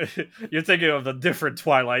we talking? You're thinking of the different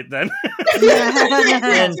Twilight then.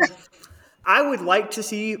 And I would like to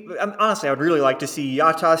see, honestly, I would really like to see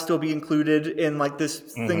Yata still be included in like this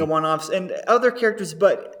thing of one-offs and other characters.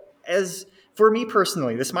 But as for me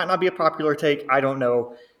personally, this might not be a popular take. I don't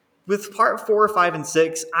know. With Part 4, 5, and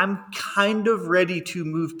 6, I'm kind of ready to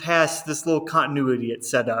move past this little continuity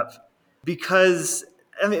it's set up. Because,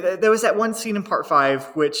 there was that one scene in Part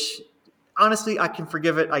 5, which, honestly, I can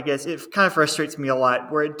forgive it, I guess. It kind of frustrates me a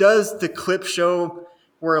lot, where it does the clip show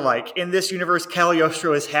where, like, in this universe,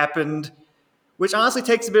 Cagliostro has happened, which honestly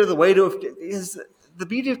takes a bit of the weight of is the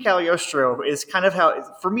beauty of Cagliostro is kind of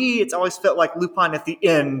how, for me, it's always felt like Lupin at the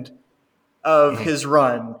end of his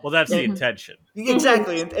run. Well, that's the intention.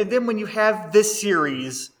 Exactly. And then when you have this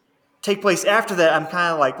series take place after that, I'm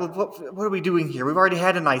kind of like, well, what are we doing here? We've already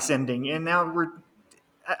had a nice ending, and now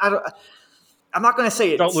I'm not going to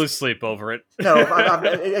say it. Don't lose sleep over it. No,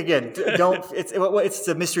 again, don't. It's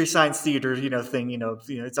the Mystery Science Theater, thing.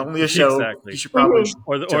 It's only a show. Exactly. You should probably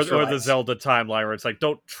or the Zelda timeline where it's like,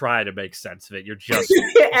 don't try to make sense of it. You're just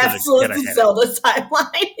absolutely Zelda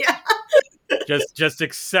timeline. Yeah. Just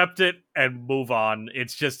accept it and move on.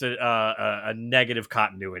 It's just a negative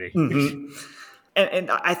continuity. Mm-hmm. And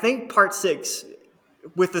I think Part 6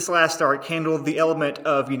 with this last arc handled the element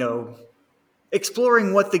of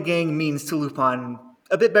exploring what the gang means to Lupin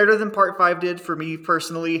a bit better than Part 5 did for me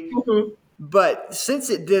personally. Mm-hmm. But since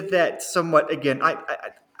it did that somewhat again,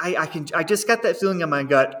 I just got that feeling in my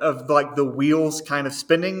gut of like the wheels kind of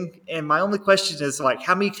spinning. And my only question is like,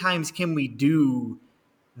 how many times can we do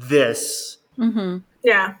this? Mm-hmm.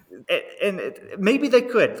 Yeah. And maybe they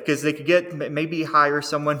could, because they could maybe hire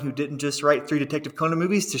someone who didn't just write 3 Detective Conan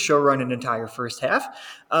movies to show run an entire first half.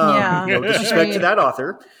 No disrespect to that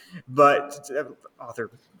author, but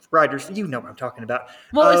writers, you know what I'm talking about.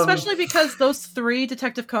 Well, especially because those 3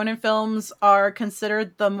 Detective Conan films are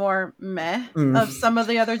considered the more meh of some of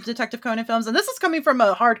the other Detective Conan films. And this is coming from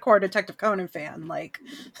a hardcore Detective Conan fan. Like,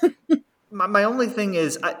 my only thing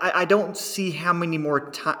is I don't see how many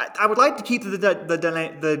more times. I would like to keep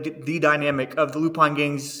the dynamic of the Lupin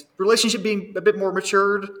gang's relationship being a bit more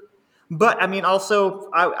matured. But I mean, also,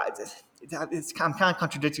 I'm kind of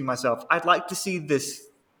contradicting myself. I'd like to see this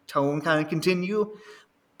tone kind of continue.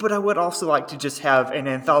 But I would also like to just have an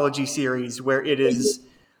anthology series where it is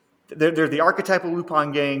they're the archetypal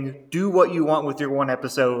Lupin gang. Do what you want with your one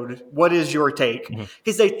episode. What is your take?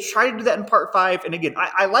 Because they try to do that in Part 5, and again,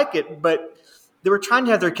 I like it, but they were trying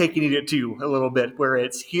to have their cake and eat it too a little bit. Where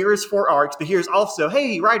it's here's 4 arcs, but here's also,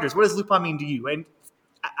 hey writers, what does Lupin mean to you? And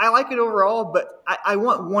I like it overall, but I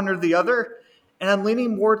want one or the other. And I'm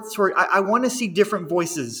leaning more toward I want to see different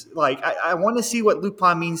voices. Like I want to see what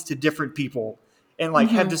Lupin means to different people. And like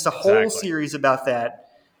have just a whole series about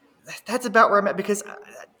that. That's about where I'm at, because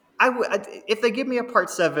if they give me a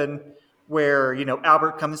Part 7 where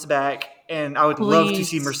Albert comes back, and I would love to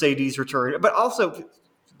see Mercedes return, but also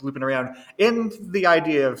looping around in the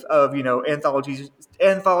idea of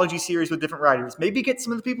anthology series with different writers. Maybe get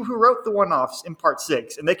some of the people who wrote the one-offs in Part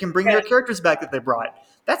 6, and they can bring their characters back that they brought.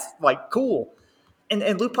 That's like cool.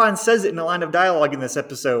 And Lupin says it in a line of dialogue in this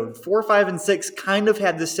episode. 4, 5, and 6 kind of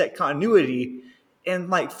had this set continuity.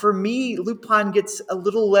 And like for me, Lupin gets a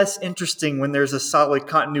little less interesting when there's a solid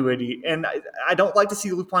continuity. And I don't like to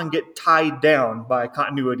see Lupin get tied down by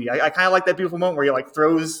continuity. I kind of like that beautiful moment where he like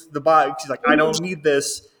throws the box. He's like, I don't need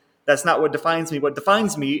this. That's not what defines me. What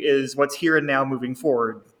defines me is what's here and now moving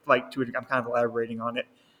forward. Like I'm kind of elaborating on it.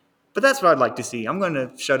 But that's what I'd like to see. I'm going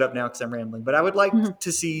to shut up now because I'm rambling. But I would like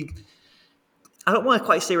to see, I don't want to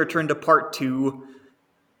quite say return to Part 2,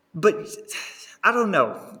 but I don't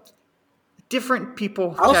know. Different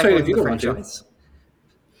people. I'll say if you don't want to.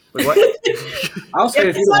 Wait, what? I'll say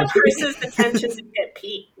if you don't want to. Chris's attention to get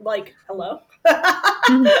Pete. Like, hello?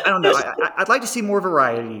 I don't know. I'd like to see more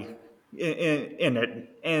variety in it.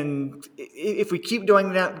 And if we keep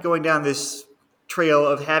going down this trail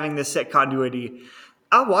of having this set continuity,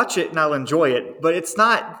 I'll watch it and I'll enjoy it. But it's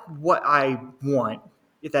not what I want,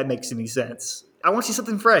 if that makes any sense. I want to see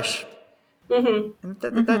something fresh.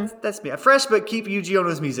 That's me. Fresh, but keep Yuji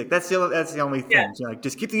Ono's music. That's the only thing. Yeah.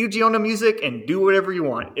 Just keep the Yuji Ono music and do whatever you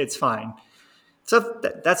want. It's fine. So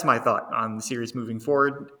that's my thought on the series moving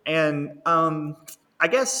forward. And I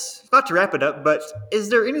guess not to wrap it up, but is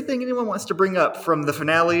there anything anyone wants to bring up from the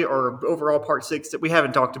finale or overall Part 6 that we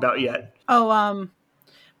haven't talked about yet? Well,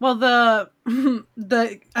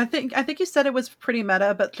 I think you said it was pretty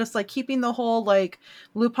meta, but just like keeping the whole like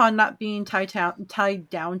Lupin not being tied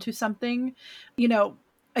down to something,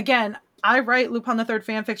 again, I write Lupin the Third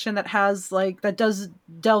fan fiction that has like that does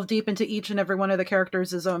delve deep into each and every one of the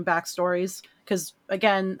characters' own backstories, because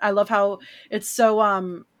again, I love how it's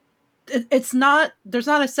so it's not, there's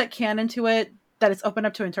not a set canon to it, that it's open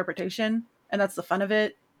up to interpretation, and that's the fun of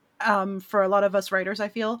it. For a lot of us writers, I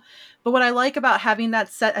feel. But what I like about having that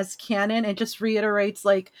set as canon, it just reiterates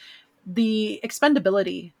like the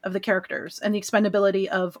expendability of the characters and the expendability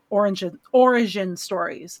of origin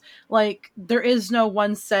stories. Like there is no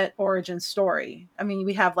one set origin story. I mean,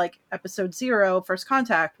 we have like episode 0, First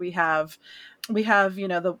Contact. We have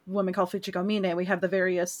the woman called Fujiko Mine. We have the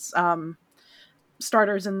various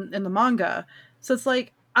starters in the manga. So it's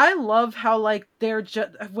like I love how like they're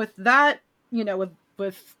just with that,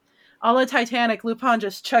 with a la Titanic, Lupin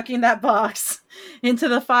just chucking that box into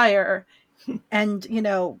the fire and,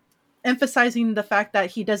 emphasizing the fact that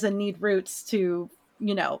he doesn't need roots to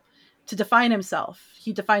to define himself.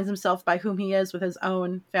 He defines himself by whom he is with his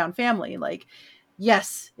own found family. Like,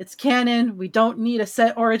 yes, it's canon. We don't need a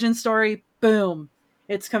set origin story. Boom.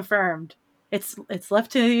 It's confirmed. It's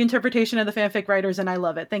left to the interpretation of the fanfic writers, and I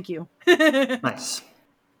love it. Thank you. Nice.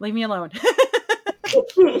 Leave me alone.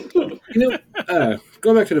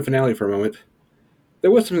 Going back to the finale for a moment,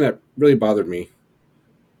 there was something that really bothered me.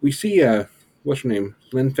 We see, what's her name?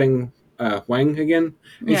 Lin Feng Wang again,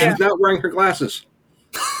 and she's not wearing her glasses.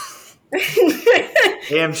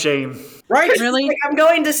 Damn shame. Right? Really? Like, I'm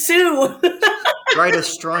going to sue. Write a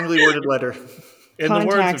strongly worded letter. In the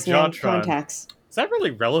words of JonTron, Contacts. is that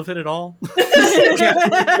really relevant at all? Yeah,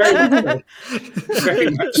 very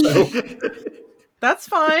much so. That's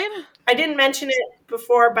fine. I didn't mention it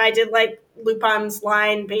before, but I did like Lupin's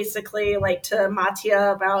line basically like to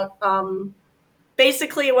Mattia about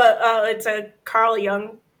basically what it's a Carl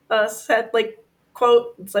Jung said, like,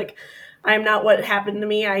 quote, it's like, I'm not what happened to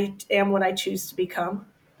me, I am what I choose to become.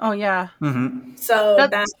 Oh, yeah. Mm-hmm. So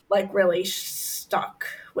That's- that like really stuck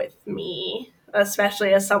with me,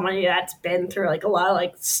 especially as somebody that's been through like a lot of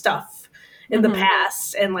like stuff in the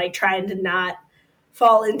past and like trying to not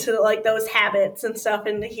fall into like those habits and stuff,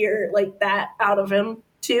 and to hear like that out of him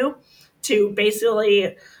too, to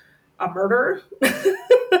basically a murder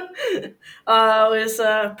was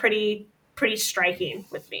pretty striking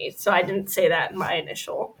with me. So I didn't say that in my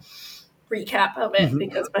initial recap of it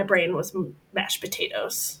because my brain was mashed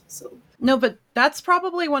potatoes. So No, but that's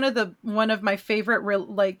probably one of my favorite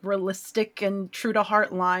realistic and true to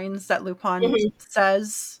heart lines that Lupin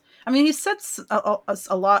says. I mean, he says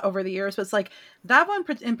a lot over the years, but it's like that one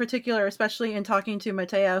in particular, especially in talking to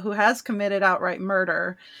Mattia, who has committed outright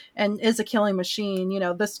murder and is a killing machine. You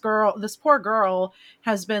know, this poor girl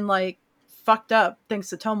has been like fucked up thanks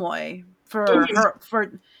to Tomoe for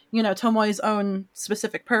Tomoe's own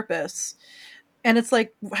specific purpose. And it's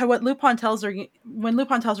like what Lupin tells her when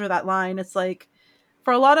Lupin tells her that line, it's like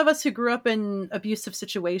for a lot of us who grew up in abusive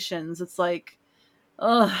situations, it's like,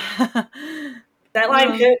 ugh. that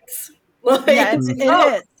line hits. Like, Yeah, it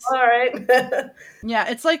hits. All right. Yeah,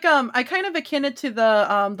 it's like I kind of akin it to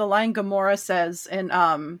the line Gamora says in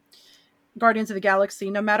Guardians of the Galaxy.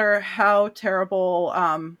 No matter how terrible,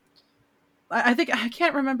 I think I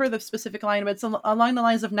can't remember the specific line, but it's along the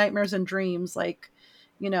lines of nightmares and dreams. Like,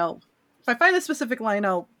 if I find the specific line,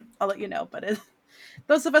 I'll let you know. But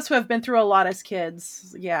those of us who have been through a lot as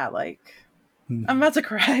kids, yeah, like I'm about to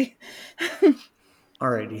cry.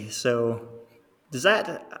 Alrighty, so does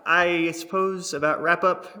that, I suppose, about wrap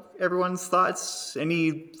up everyone's thoughts?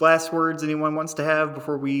 Any last words anyone wants to have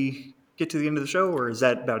before we get to the end of the show, or is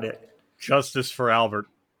that about it? Justice for Albert.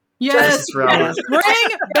 Yes, Justice for Albert.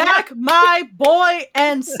 bring back my boy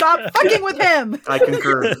and stop fucking with him. I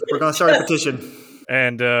concur. We're going to start a petition.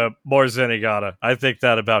 And more Zenigata. I think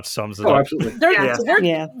that about sums it Oh, up.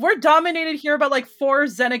 absolutely. We're dominated here by like 4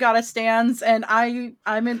 Zenigata stands, and I'm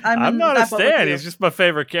not a stan. He's just my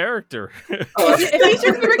favorite character. If he's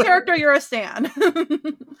your favorite character, you're a stan.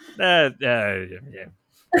 Yeah.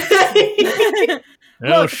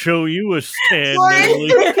 I'll show you a stan.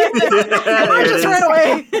 Just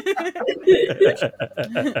right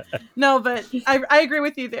away. No, but I agree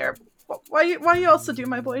with you there. Why you also do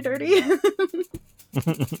my boy dirty?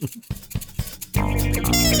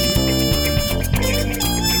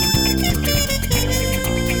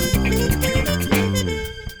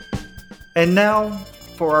 And now,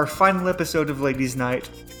 for our final episode of Ladies' Night,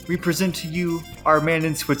 we present to you our man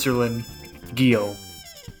in Switzerland, Gio.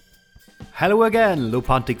 Hello again,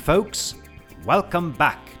 Lupantic folks. Welcome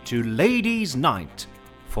back to Ladies' Night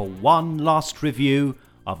for one last review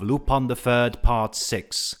of Lupin III Part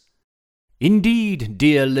 6. Indeed,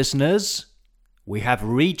 dear listeners, we have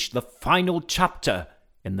reached the final chapter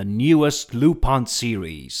in the newest Lupin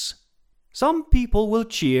series. Some people will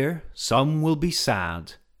cheer, some will be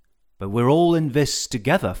sad, but we're all in this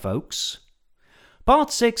together, folks.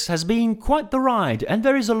 Part 6 has been quite the ride, and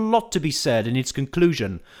there is a lot to be said in its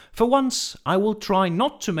conclusion. For once, I will try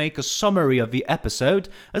not to make a summary of the episode,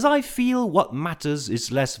 as I feel what matters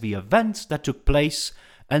is less the events that took place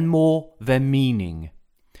and more their meaning.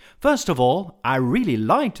 First of all, I really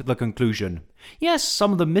liked the conclusion. Yes,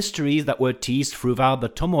 some of the mysteries that were teased throughout the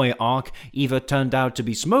Tomoe arc either turned out to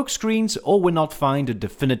be smokescreens or would not find a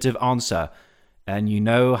definitive answer. And you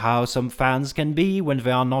know how some fans can be when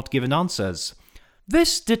they are not given answers.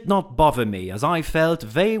 This did not bother me, as I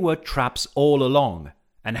felt they were traps all along.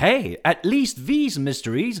 And hey, at least these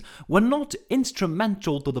mysteries were not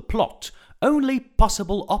instrumental to the plot, only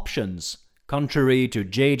possible options, contrary to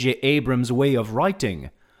J.J. Abrams' way of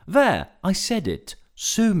writing. There, I said it.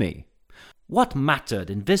 Sue me. What mattered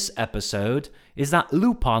in this episode is that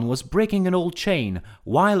Lupin was breaking an old chain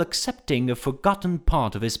while accepting a forgotten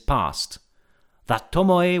part of his past. That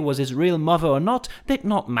Tomoe was his real mother or not did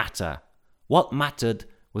not matter. What mattered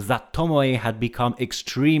was that Tomoe had become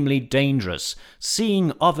extremely dangerous,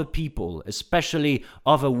 seeing other people, especially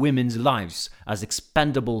other women's lives, as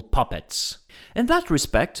expendable puppets. In that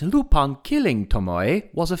respect, Lupin killing Tomoe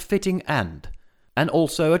was a fitting end. And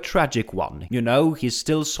also a tragic one. You know, he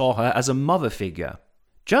still saw her as a mother figure.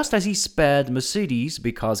 Just as he spared Mercedes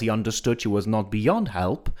because he understood she was not beyond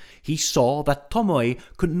help, he saw that Tomoe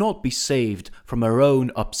could not be saved from her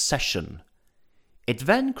own obsession. It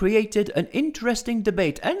then created an interesting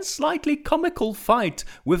debate and slightly comical fight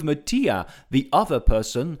with Mattia, the other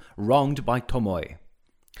person wronged by Tomoe.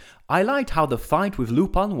 I liked how the fight with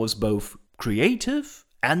Lupin was both creative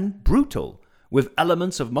and brutal, with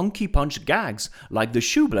elements of Monkey Punch gags like the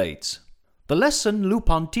shoe blades. The lesson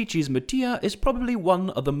Lupin teaches Mattia is probably one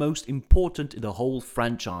of the most important in the whole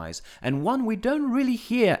franchise, and one we don't really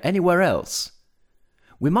hear anywhere else.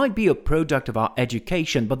 We might be a product of our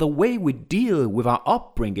education, but the way we deal with our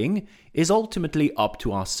upbringing is ultimately up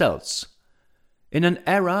to ourselves. In an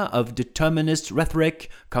era of determinist rhetoric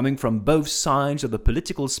coming from both sides of the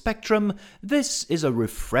political spectrum, this is a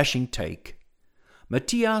refreshing take.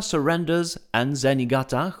 Mattia surrenders, and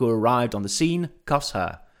Zenigata, who arrived on the scene, cuffs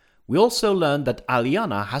her. We also learn that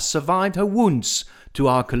Aliana has survived her wounds, to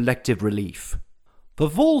our collective relief. The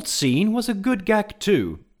vault scene was a good gag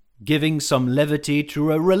too, giving some levity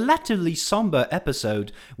to a relatively somber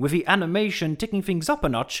episode, with the animation taking things up a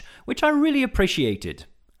notch, which I really appreciated.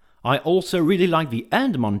 I also really liked the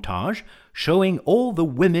end montage, showing all the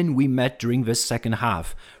women we met during this second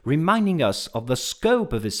half, reminding us of the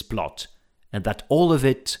scope of this plot, and that all of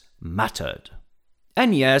it mattered.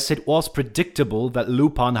 And yes, it was predictable that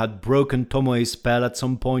Lupin had broken Tomoe's spell at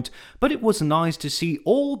some point, but it was nice to see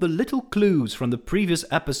all the little clues from the previous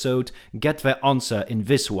episode get their answer in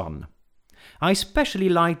this one. I especially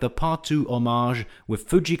liked the Part 2 homage with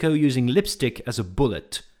Fujiko using lipstick as a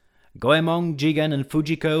bullet. Goemon, Jigen and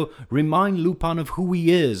Fujiko remind Lupin of who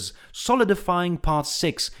he is, solidifying Part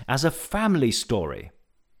 6 as a family story.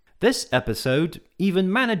 This episode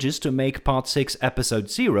even manages to make Part 6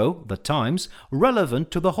 Episode 0, The Times,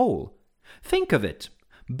 relevant to the whole. Think of it.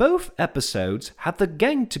 Both episodes had the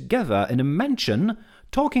gang together in a mansion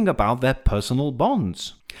talking about their personal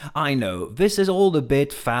bonds. I know, this is all a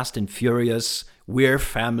bit fast and furious, we're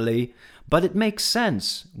family, but it makes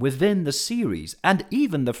sense within the series and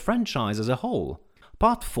even the franchise as a whole.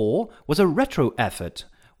 Part 4 was a retro effort,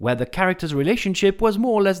 where the characters' relationship was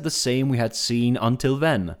more or less the same we had seen until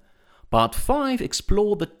then. Part 5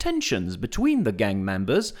 explored the tensions between the gang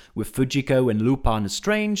members, with Fujiko and Lupin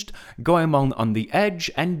estranged, Goemon on the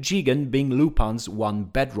edge, and Jigen being Lupin's one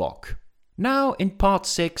bedrock. Now, in Part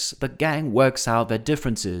 6, the gang works out their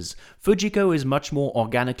differences. Fujiko is much more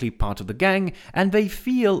organically part of the gang, and they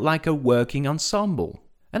feel like a working ensemble.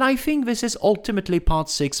 And I think this is ultimately Part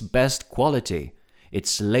 6's best quality,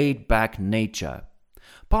 its laid-back nature.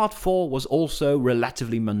 Part 4 was also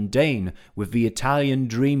relatively mundane, with the Italian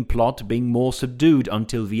dream plot being more subdued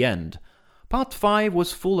until the end. Part 5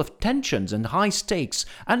 was full of tensions and high stakes,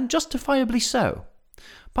 and justifiably so.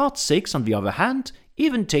 Part 6, on the other hand,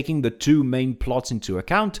 even taking the two main plots into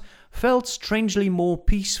account, felt strangely more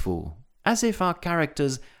peaceful, as if our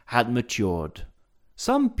characters had matured.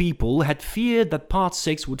 Some people had feared that Part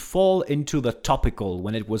 6 would fall into the topical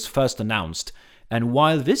when it was first announced, and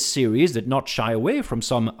while this series did not shy away from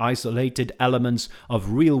some isolated elements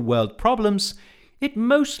of real-world problems, it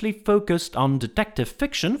mostly focused on detective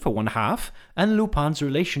fiction for one half and Lupin's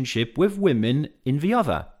relationship with women in the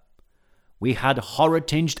other. We had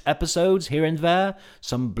horror-tinged episodes here and there,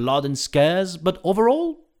 some blood and scares, but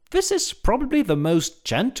overall, this is probably the most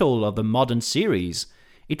gentle of the modern series.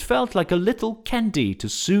 It felt like a little candy to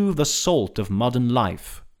soothe the salt of modern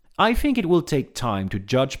life. I think it will take time to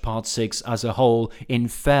judge Part 6 as a whole in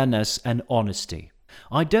fairness and honesty.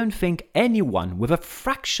 I don't think anyone with a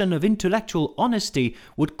fraction of intellectual honesty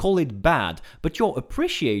would call it bad, but your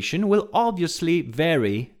appreciation will obviously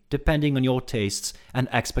vary depending on your tastes and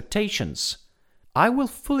expectations. I will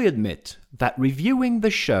fully admit that reviewing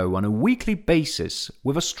the show on a weekly basis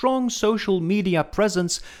with a strong social media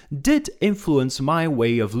presence did influence my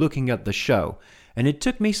way of looking at the show, and it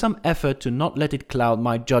took me some effort to not let it cloud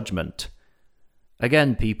my judgment.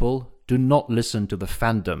 Again, people, do not listen to the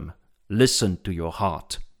fandom. Listen to your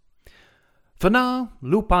heart. For now,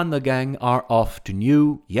 Lupin and the gang are off to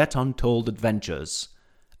new, yet untold adventures.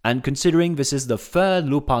 And considering this is the third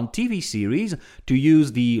Lupin TV series to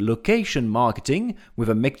use the location marketing with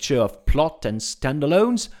a mixture of plot and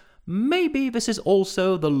standalones, maybe this is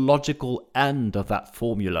also the logical end of that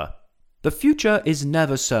formula. The future is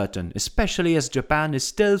never certain, especially as Japan is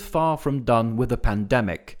still far from done with the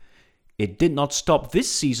pandemic. It did not stop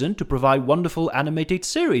this season to provide wonderful animated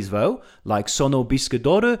series though, like Sono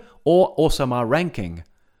Biscudoru or Osama Ranking.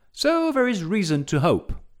 So there is reason to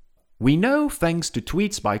hope. We know, thanks to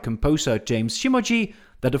tweets by composer James Shimoji,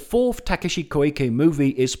 that a fourth Takeshi Koike movie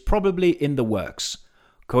is probably in the works.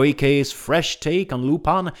 Koike's fresh take on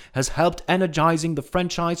Lupin has helped energizing the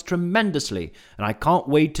franchise tremendously, and I can't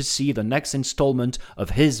wait to see the next installment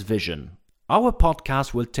of his vision. Our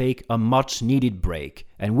podcast will take a much-needed break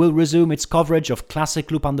and will resume its coverage of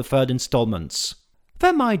classic Lupin III installments.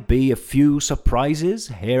 There might be a few surprises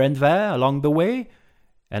here and there along the way,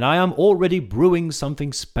 and I am already brewing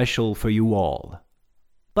something special for you all.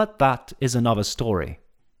 But that is another story.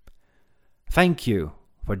 Thank you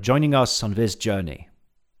for joining us on this journey.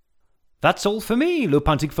 That's all for me,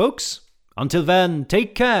 Lupantic folks. Until then,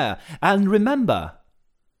 take care, and remember,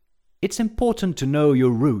 it's important to know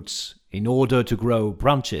your roots in order to grow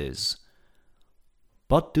branches.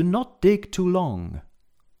 But do not dig too long,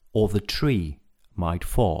 or the tree might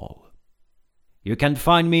fall. You can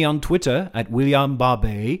find me on Twitter at William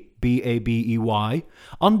Barbey, Babey,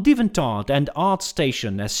 on DeviantArt and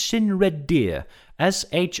ArtStation as Shinreddear,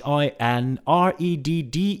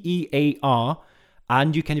 ShinReddear,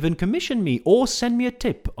 and you can even commission me or send me a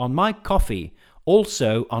tip on my coffee,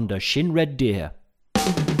 also under Shinreddear.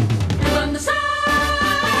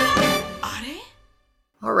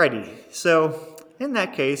 Alrighty, so in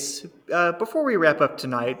that case, before we wrap up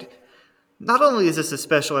tonight, not only is this a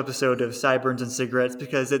special episode of Sideburns and Cigarettes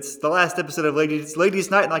because it's the last episode of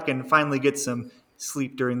Ladies Night and I can finally get some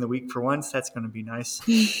sleep during the week for once. That's going to be nice.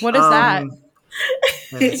 What is that?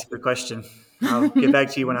 That's a good question. I'll get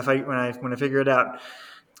back to you when I figure it out.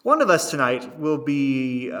 One of us tonight will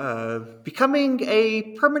be becoming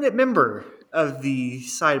a permanent member of the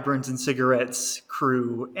Sideburns and Cigarettes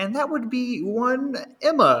crew, and that would be one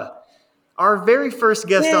Emma, our very first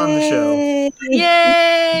guest on the show.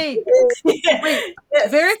 Yay! Wait, I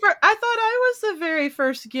thought I was the very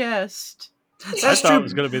first guest. I thought it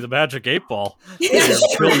was going to be the Magic 8 Ball. You're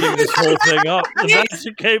building this whole thing up. The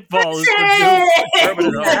Magic 8 Ball is the new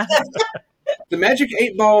permanent home. The Magic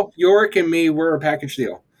 8 Ball, Yorick, and me were a package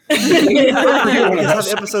deal. How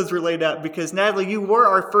the episodes were laid out, because Natalie, you were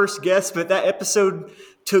our first guest, but that episode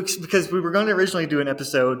took, because we were going to originally do an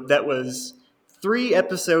episode that was 3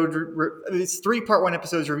 part 1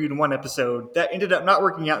 episodes reviewed in one episode. That ended up not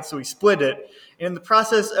working out, so we split it. And in the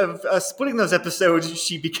process of splitting those episodes,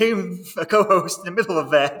 she became a co-host in the middle of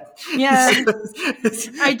that. Yeah.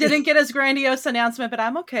 I didn't get his grandiose announcement, but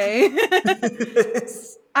I'm okay.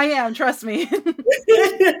 I am, trust me.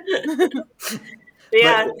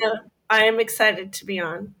 Yeah, no, I am excited to be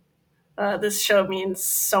on. This show means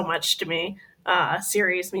so much to me.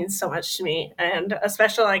 Series means so much to me, and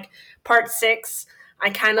especially like part 6,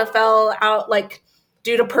 I kind of fell out like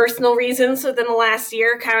due to personal reasons within the last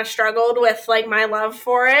year. Kind of struggled with like my love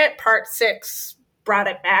for it. Part 6 brought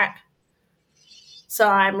it back, so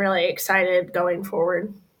I'm really excited going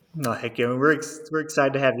forward. No, heck yeah, we're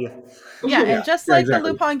excited to have you. Yeah, and just like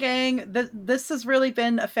exactly. the Lupin gang, this has really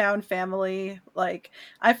been a found family. Like,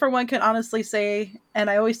 I, for one, can honestly say, and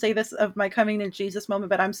I always say this of my coming to Jesus moment,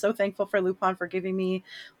 but I'm so thankful for Lupin for giving me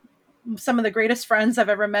some of the greatest friends I've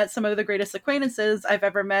ever met, some of the greatest acquaintances I've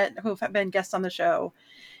ever met who have been guests on the show.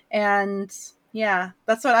 And yeah,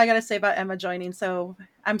 that's what I got to say about Emma joining. So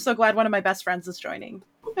I'm so glad one of my best friends is joining.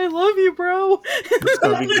 I love you, bro. It's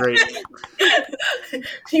going to be great.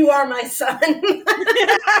 You are my son.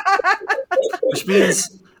 Which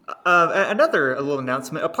means another little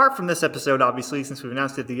announcement. Apart from this episode, obviously, since we've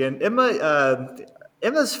announced it at the end,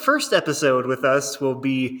 Emma's first episode with us will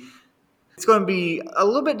be, it's going to be a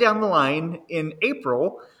little bit down the line in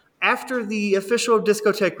April. After the official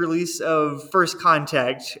Discotheque release of First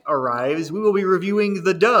Contact arrives, we will be reviewing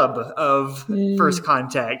the dub of First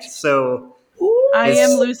Contact. So I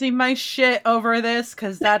am losing my shit over this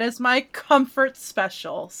because that is my comfort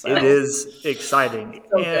special. So. It is exciting.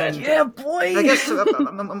 And yeah, boy. I guess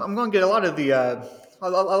I'm going to get a lot of the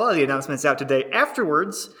announcements out today.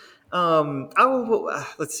 Afterwards,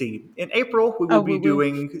 let's see. In April, we will be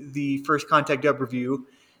doing the First Contact dub review.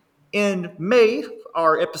 In May,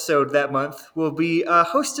 our episode that month will be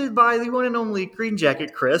hosted by the one and only Green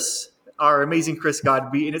Jacket Chris, our amazing Chris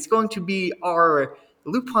Godby, and it's going to be our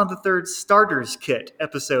Lupin III Starters Kit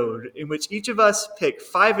episode, in which each of us pick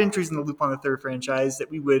 5 entries in the Lupin III franchise that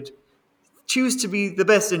we would choose to be the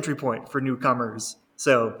best entry point for newcomers.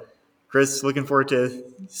 So, Chris, looking forward to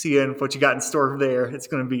seeing what you got in store there. It's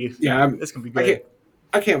going to be it's going to be great.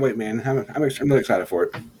 I can't wait, man. I'm really excited for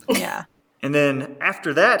it. Yeah. And then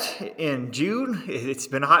after that, in June, it's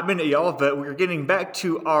been a hot minute, y'all, but we're getting back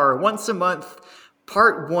to our once a month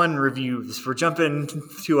part 1 reviews. We're jumping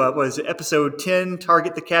to episode 10,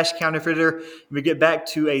 Target the Cash Counterfeiter. We get back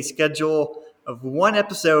to a schedule of 1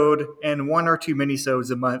 episode and 1 or 2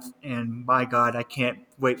 minisodes a month. And my God, I can't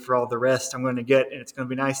wait for all the rest I'm going to get. And it's going to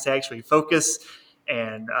be nice to actually focus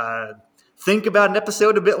and think about an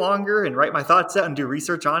episode a bit longer and write my thoughts out and do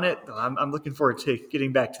research on it. I'm looking forward to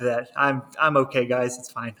getting back to that. I'm okay, guys.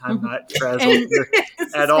 It's fine. I'm not frazzled here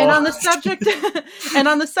at all. And on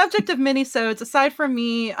the subject of minisodes, aside from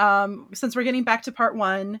me, since we're getting back to part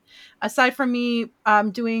 1, aside from me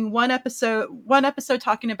doing one episode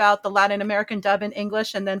talking about the Latin American dub in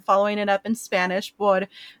English and then following it up in Spanish por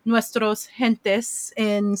nuestros gentes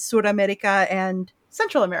in Sudamerica and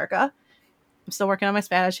Central America. I'm still working on my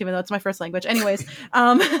Spanish, even though it's my first language. Anyways,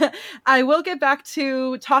 I will get back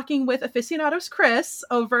to talking with Aficionados Chris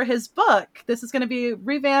over his book. This is going to be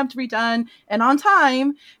revamped, redone, and on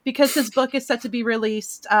time because his book is set to be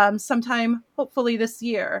released sometime, hopefully this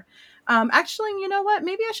year. Actually, you know what?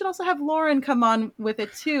 Maybe I should also have Lauren come on with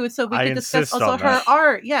it too, so we can discuss also her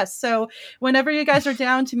art. Yes. So whenever you guys are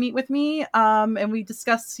down to meet with me, and we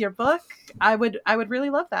discuss your book, I would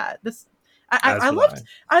really love that. I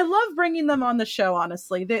love bringing them on the show.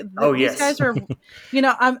 Honestly, these guys are,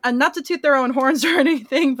 I'm not to toot their own horns or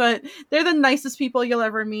anything, but they're the nicest people you'll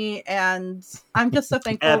ever meet, and I'm just so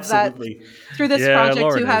thankful that through this project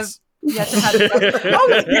Lauren to have. is. Yeah, to have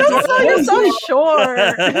you're so sure.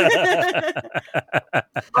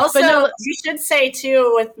 Also, you should say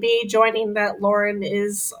too, with me joining, that Lauren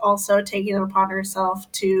is also taking it upon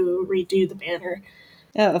herself to redo the banner.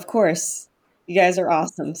 Oh, of course, you guys are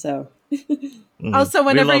awesome. So. Also,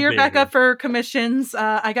 whenever you're back up for commissions,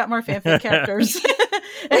 I got more fanfic characters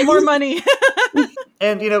and more money.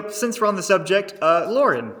 And, since we're on the subject,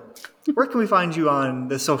 Lauren, where can we find you on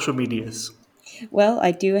the social medias? Well,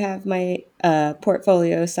 I do have my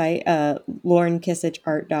portfolio site,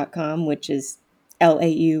 laurenkisich.art.com, which is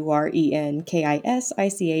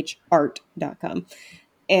LAURENKISICH art.com.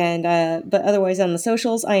 And but otherwise on the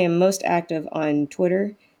socials, I am most active on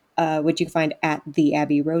Twitter, which you can find at the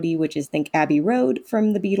Abbey Roadie, which is Think Abbey Road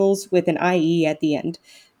from the Beatles with an IE at the end.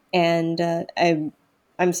 And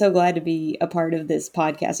I'm so glad to be a part of this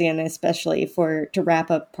podcast, and especially to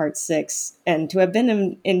wrap up part 6 and to have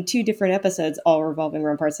been in 2 different episodes, all revolving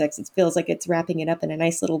around part 6. It feels like it's wrapping it up in a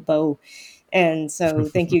nice little bow. And so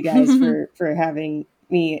thank you guys for having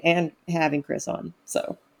me and having Chris on.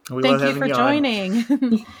 So thank you for joining.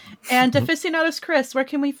 And Aficionados Chris, where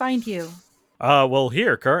can we find you? Well,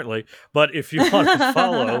 here currently, but if you want to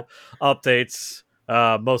follow updates,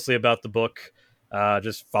 mostly about the book,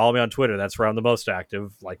 just follow me on Twitter. That's where I'm the most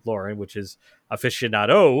active, like Lauren, which is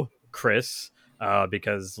Aficionado Chris,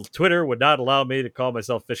 because Twitter would not allow me to call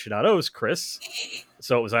myself Aficionados Chris.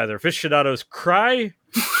 So it was either Aficionados Cry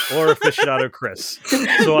or Aficionado Chris.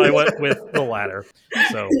 So I went with the latter.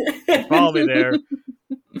 So follow me there.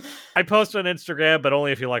 I post on Instagram, but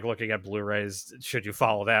only if you like looking at Blu-rays. Should you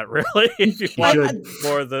follow that, really? If you want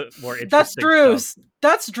more interesting That's Drew's. stuff.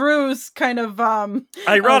 That's Drew's kind of.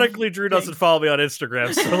 Ironically, Drew doesn't follow me on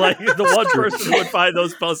Instagram, so like the one person who would find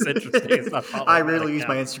those posts interesting is not following. I rarely use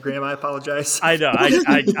my Instagram. I apologize. I know.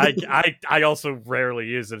 I also rarely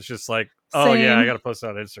use it. It's just like, oh yeah, I got to post it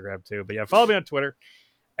on Instagram too. But yeah, follow me on Twitter,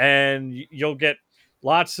 and you'll get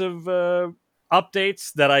lots of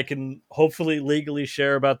updates that I can hopefully legally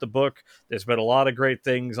share about the book. There's been a lot of great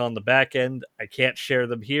things on the back end. I can't share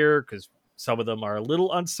them here because some of them are a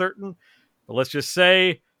little uncertain, but let's just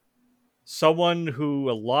say someone who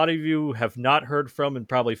a lot of you have not heard from in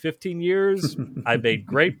probably 15 years, I made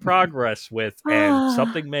great progress with, and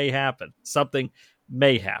something may happen. Something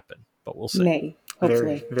may happen, but we'll see. May,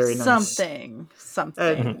 hopefully. Very, very nice.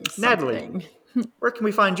 Something. Natalie, where can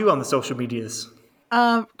we find you on the social medias?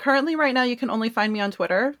 Currently right now you can only find me on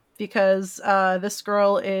Twitter because this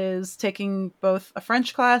girl is taking both a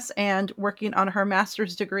French class and working on her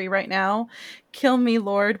master's degree right now. Kill me,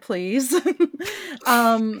 Lord, please.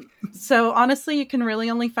 So honestly, you can really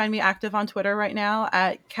only find me active on Twitter right now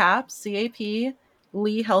at CAP Lee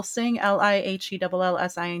Helsing,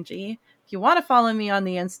 LIHELLSING. If you want to follow me on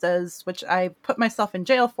the Instas, which I put myself in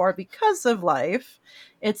jail for because of life,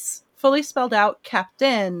 it's fully spelled out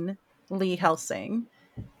Captain Lee Helsing.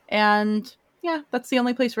 And yeah, that's the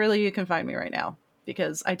only place really you can find me right now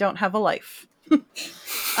because I don't have a life.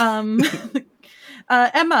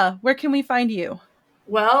 Emma, where can we find you?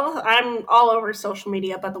 Well, I'm all over social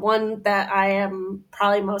media, but the one that I am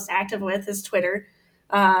probably most active with is Twitter.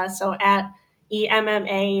 So at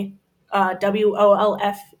EMMA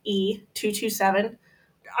WOLFE227.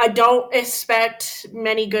 I don't expect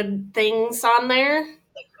many good things on there.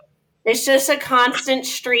 It's just a constant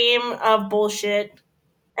stream of bullshit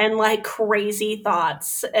and like crazy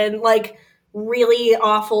thoughts and like really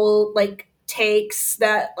awful like takes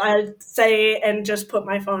that I say and just put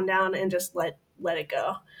my phone down and just let it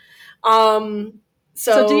go.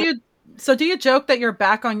 So do you joke that you're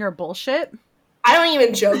back on your bullshit? I don't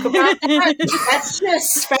even joke about that. That's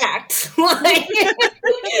just fact. Like,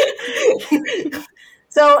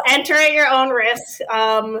 so enter at your own risk.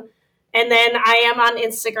 And then I am on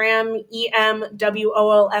Instagram,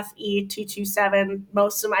 EMWOLFE227.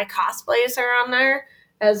 Most of my cosplays are on there,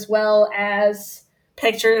 as well as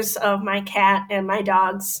pictures of my cat and my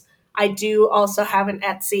dogs. I do also have an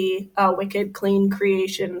Etsy, Wicked Clean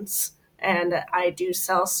Creations, and I do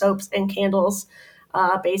sell soaps and candles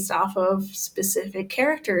based off of specific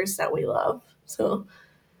characters that we love. So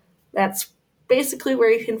that's basically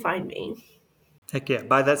where you can find me. Heck yeah,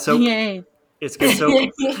 buy that soap. Yay. It's good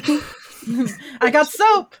soap. I got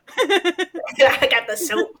soap. I got the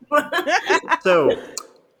soap. So,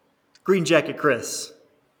 Green Jacket Chris,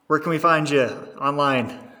 where can we find you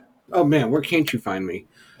online? Oh man, where can't you find me?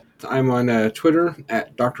 I'm on Twitter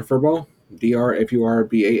at Dr. Furball,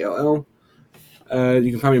 DrFurball.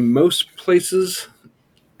 You can find me most places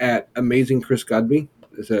at Amazing Chris Godby.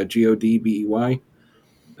 It's Godbey.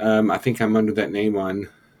 I think I'm under that name on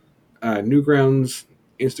Newgrounds,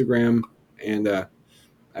 Instagram, and I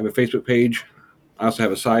have a Facebook page. I also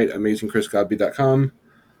have a site, amazingchrisgodby.com.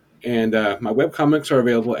 And my webcomics are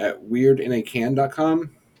available at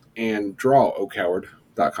weirdinacan.com and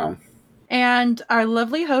drawocoward.com. And our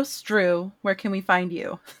lovely host, Drew, where can we find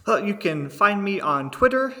you? Well, you can find me on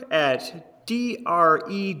Twitter at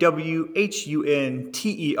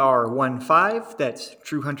DREWHUNTER15. That's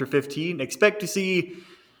TrueHunter15. Expect to see.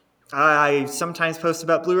 I sometimes post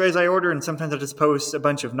about Blu-rays I order, and sometimes I just post a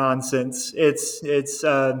bunch of nonsense. It's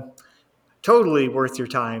totally worth your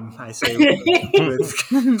time, I say. What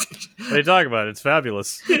are you talking about? It's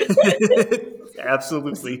fabulous.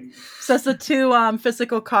 Absolutely. So it's the two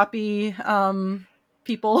physical copy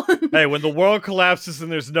people. Hey, when the world collapses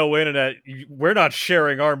and there's no internet, we're not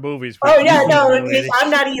sharing our movies. Oh yeah, no, I'm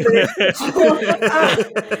not either.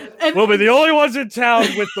 We'll be the only ones in town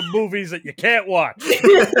with the movies that you can't watch.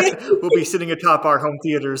 We'll be sitting atop our home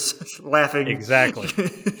theaters laughing. Exactly.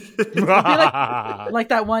 like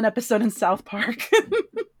that one episode in South Park.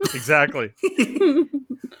 Exactly.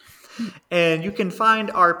 And you can find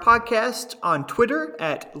our podcast on Twitter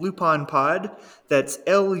at LupinPod. That's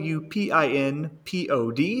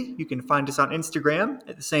LUPINPOD. You can find us on Instagram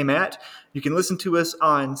at the same @. You can listen to us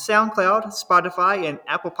on SoundCloud, Spotify, and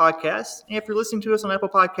Apple Podcasts. And if you're listening to us on Apple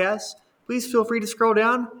Podcasts, please feel free to scroll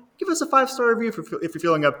down. Give us a 5-star review if you're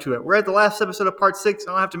feeling up to it. We're at the last episode of Part 6.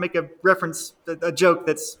 I don't have to make a reference, a joke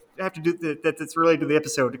that's related to the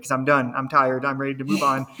episode because I'm done. I'm tired. I'm ready to move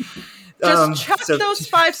on. Just chuck those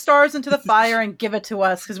 5 stars into the fire and give it to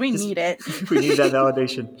us because we need it. We need that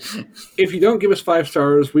validation. If you don't give us 5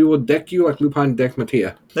 stars, we will deck you like Lupin decked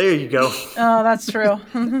Mattia. There you go. Oh, that's true.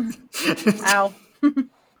 Ow.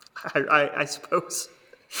 I suppose.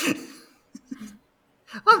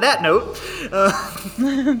 On that note,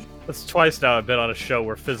 that's twice now I've been on a show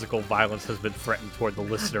where physical violence has been threatened toward the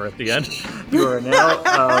listener at the end. You are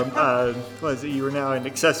now, you are now an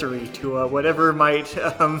accessory to whatever might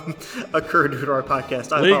occur due to our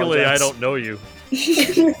podcast. Legally, I don't know you.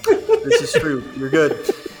 This is true. You're good.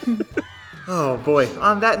 Oh boy.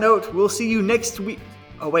 On that note, we'll see you next week.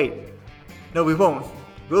 Oh wait, no, we won't.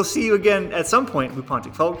 We'll see you again at some point,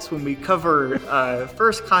 Lupontic folks, when we cover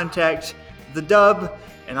First Contact, the dub,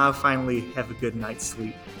 and I'll finally have a good night's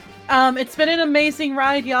sleep. It's been an amazing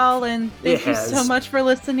ride, y'all, and thank you so much for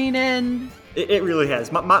listening in. It really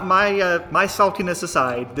has. My saltiness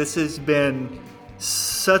aside, this has been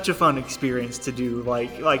such a fun experience to do.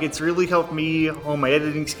 Like it's really helped me hone my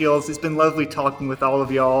editing skills. It's been lovely talking with all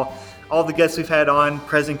of y'all, all the guests we've had on,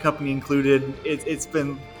 present company included. It's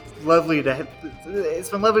been lovely to have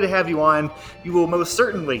you on. You will most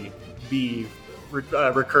certainly be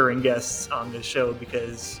recurring guests on this show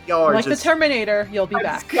because y'all are like just the Terminator. You'll be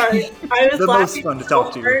back. Sorry. I was the most laughing fun to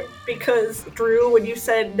talk to because Drew, when you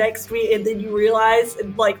said next week, and then you realized,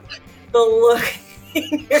 and like the look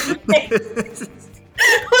in your face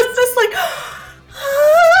was just like,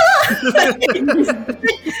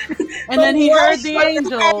 and then he heard the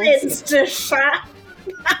angels just shot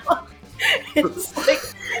out. It's like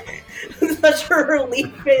such a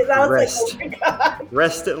relief. I was like, oh my god.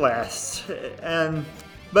 Rest at last.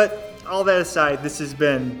 But all that aside, this has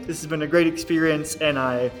been a great experience, and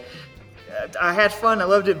I I had fun. I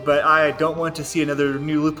loved it, but I don't want to see another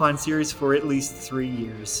new Lupin series for at least 3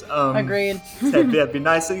 years. Agreed. That'd be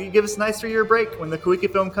nice. So you give us a nice 3-year break. When the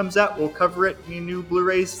Koike film comes out, we'll cover it. Any new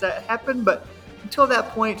Blu-rays that happen. But until that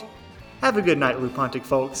point, have a good night, Lupontic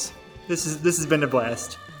folks. This has been a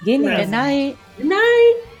blast. Good night. Good night. Good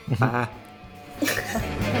night. Bye.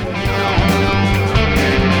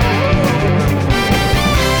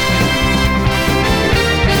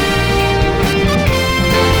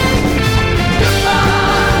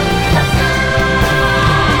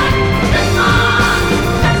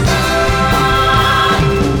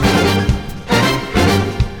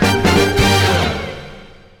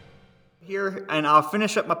 Here, and I'll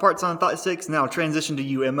finish up my parts on Thought 6, and then I'll transition to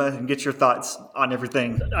you, Emma, and get your thoughts on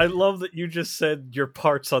everything. I love that you just said your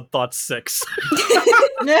parts on Thought 6.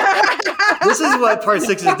 This is what Part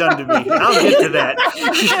 6 has done to me. I'll get to that.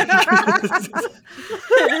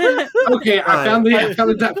 Okay, I found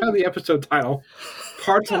the episode title.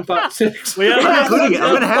 Parts on Thought 6. We have I'm including it. I'm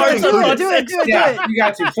going to have to include it. Do it. Yeah, you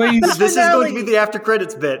got to, please. This is going to be the after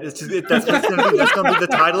credits bit. That's going to be the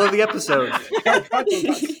title of the episode.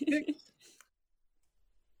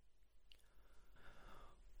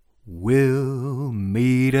 We'll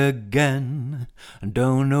meet again,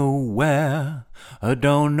 don't know where,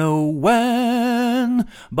 don't know when,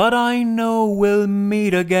 but I know we'll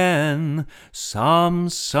meet again some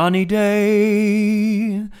sunny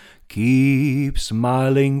day. Keep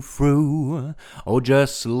smiling through, oh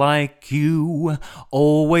just like you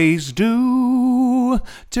always do,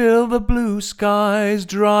 till the blue skies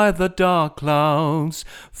drive the dark clouds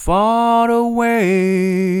far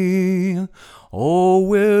away. Oh,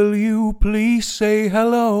 will you please say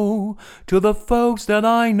hello to the folks that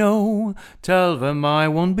I know? Tell them I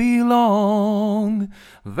won't be long.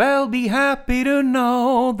 They'll be happy to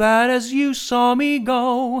know that as you saw me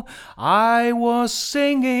go, I was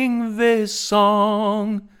singing this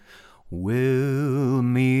song. We'll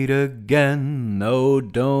meet again, oh,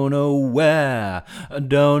 don't know where,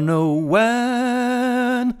 don't know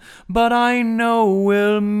when, but I know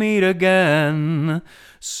we'll meet again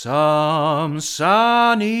some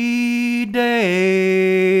sunny day.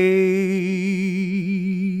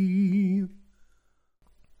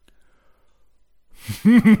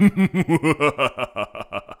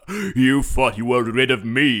 You thought you were rid of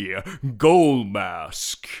me,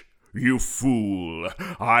 Goldmask. You fool,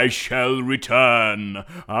 I shall return,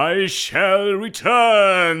 I shall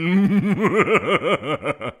return.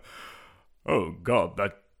 Oh God,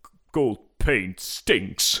 that gold paint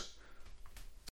stinks.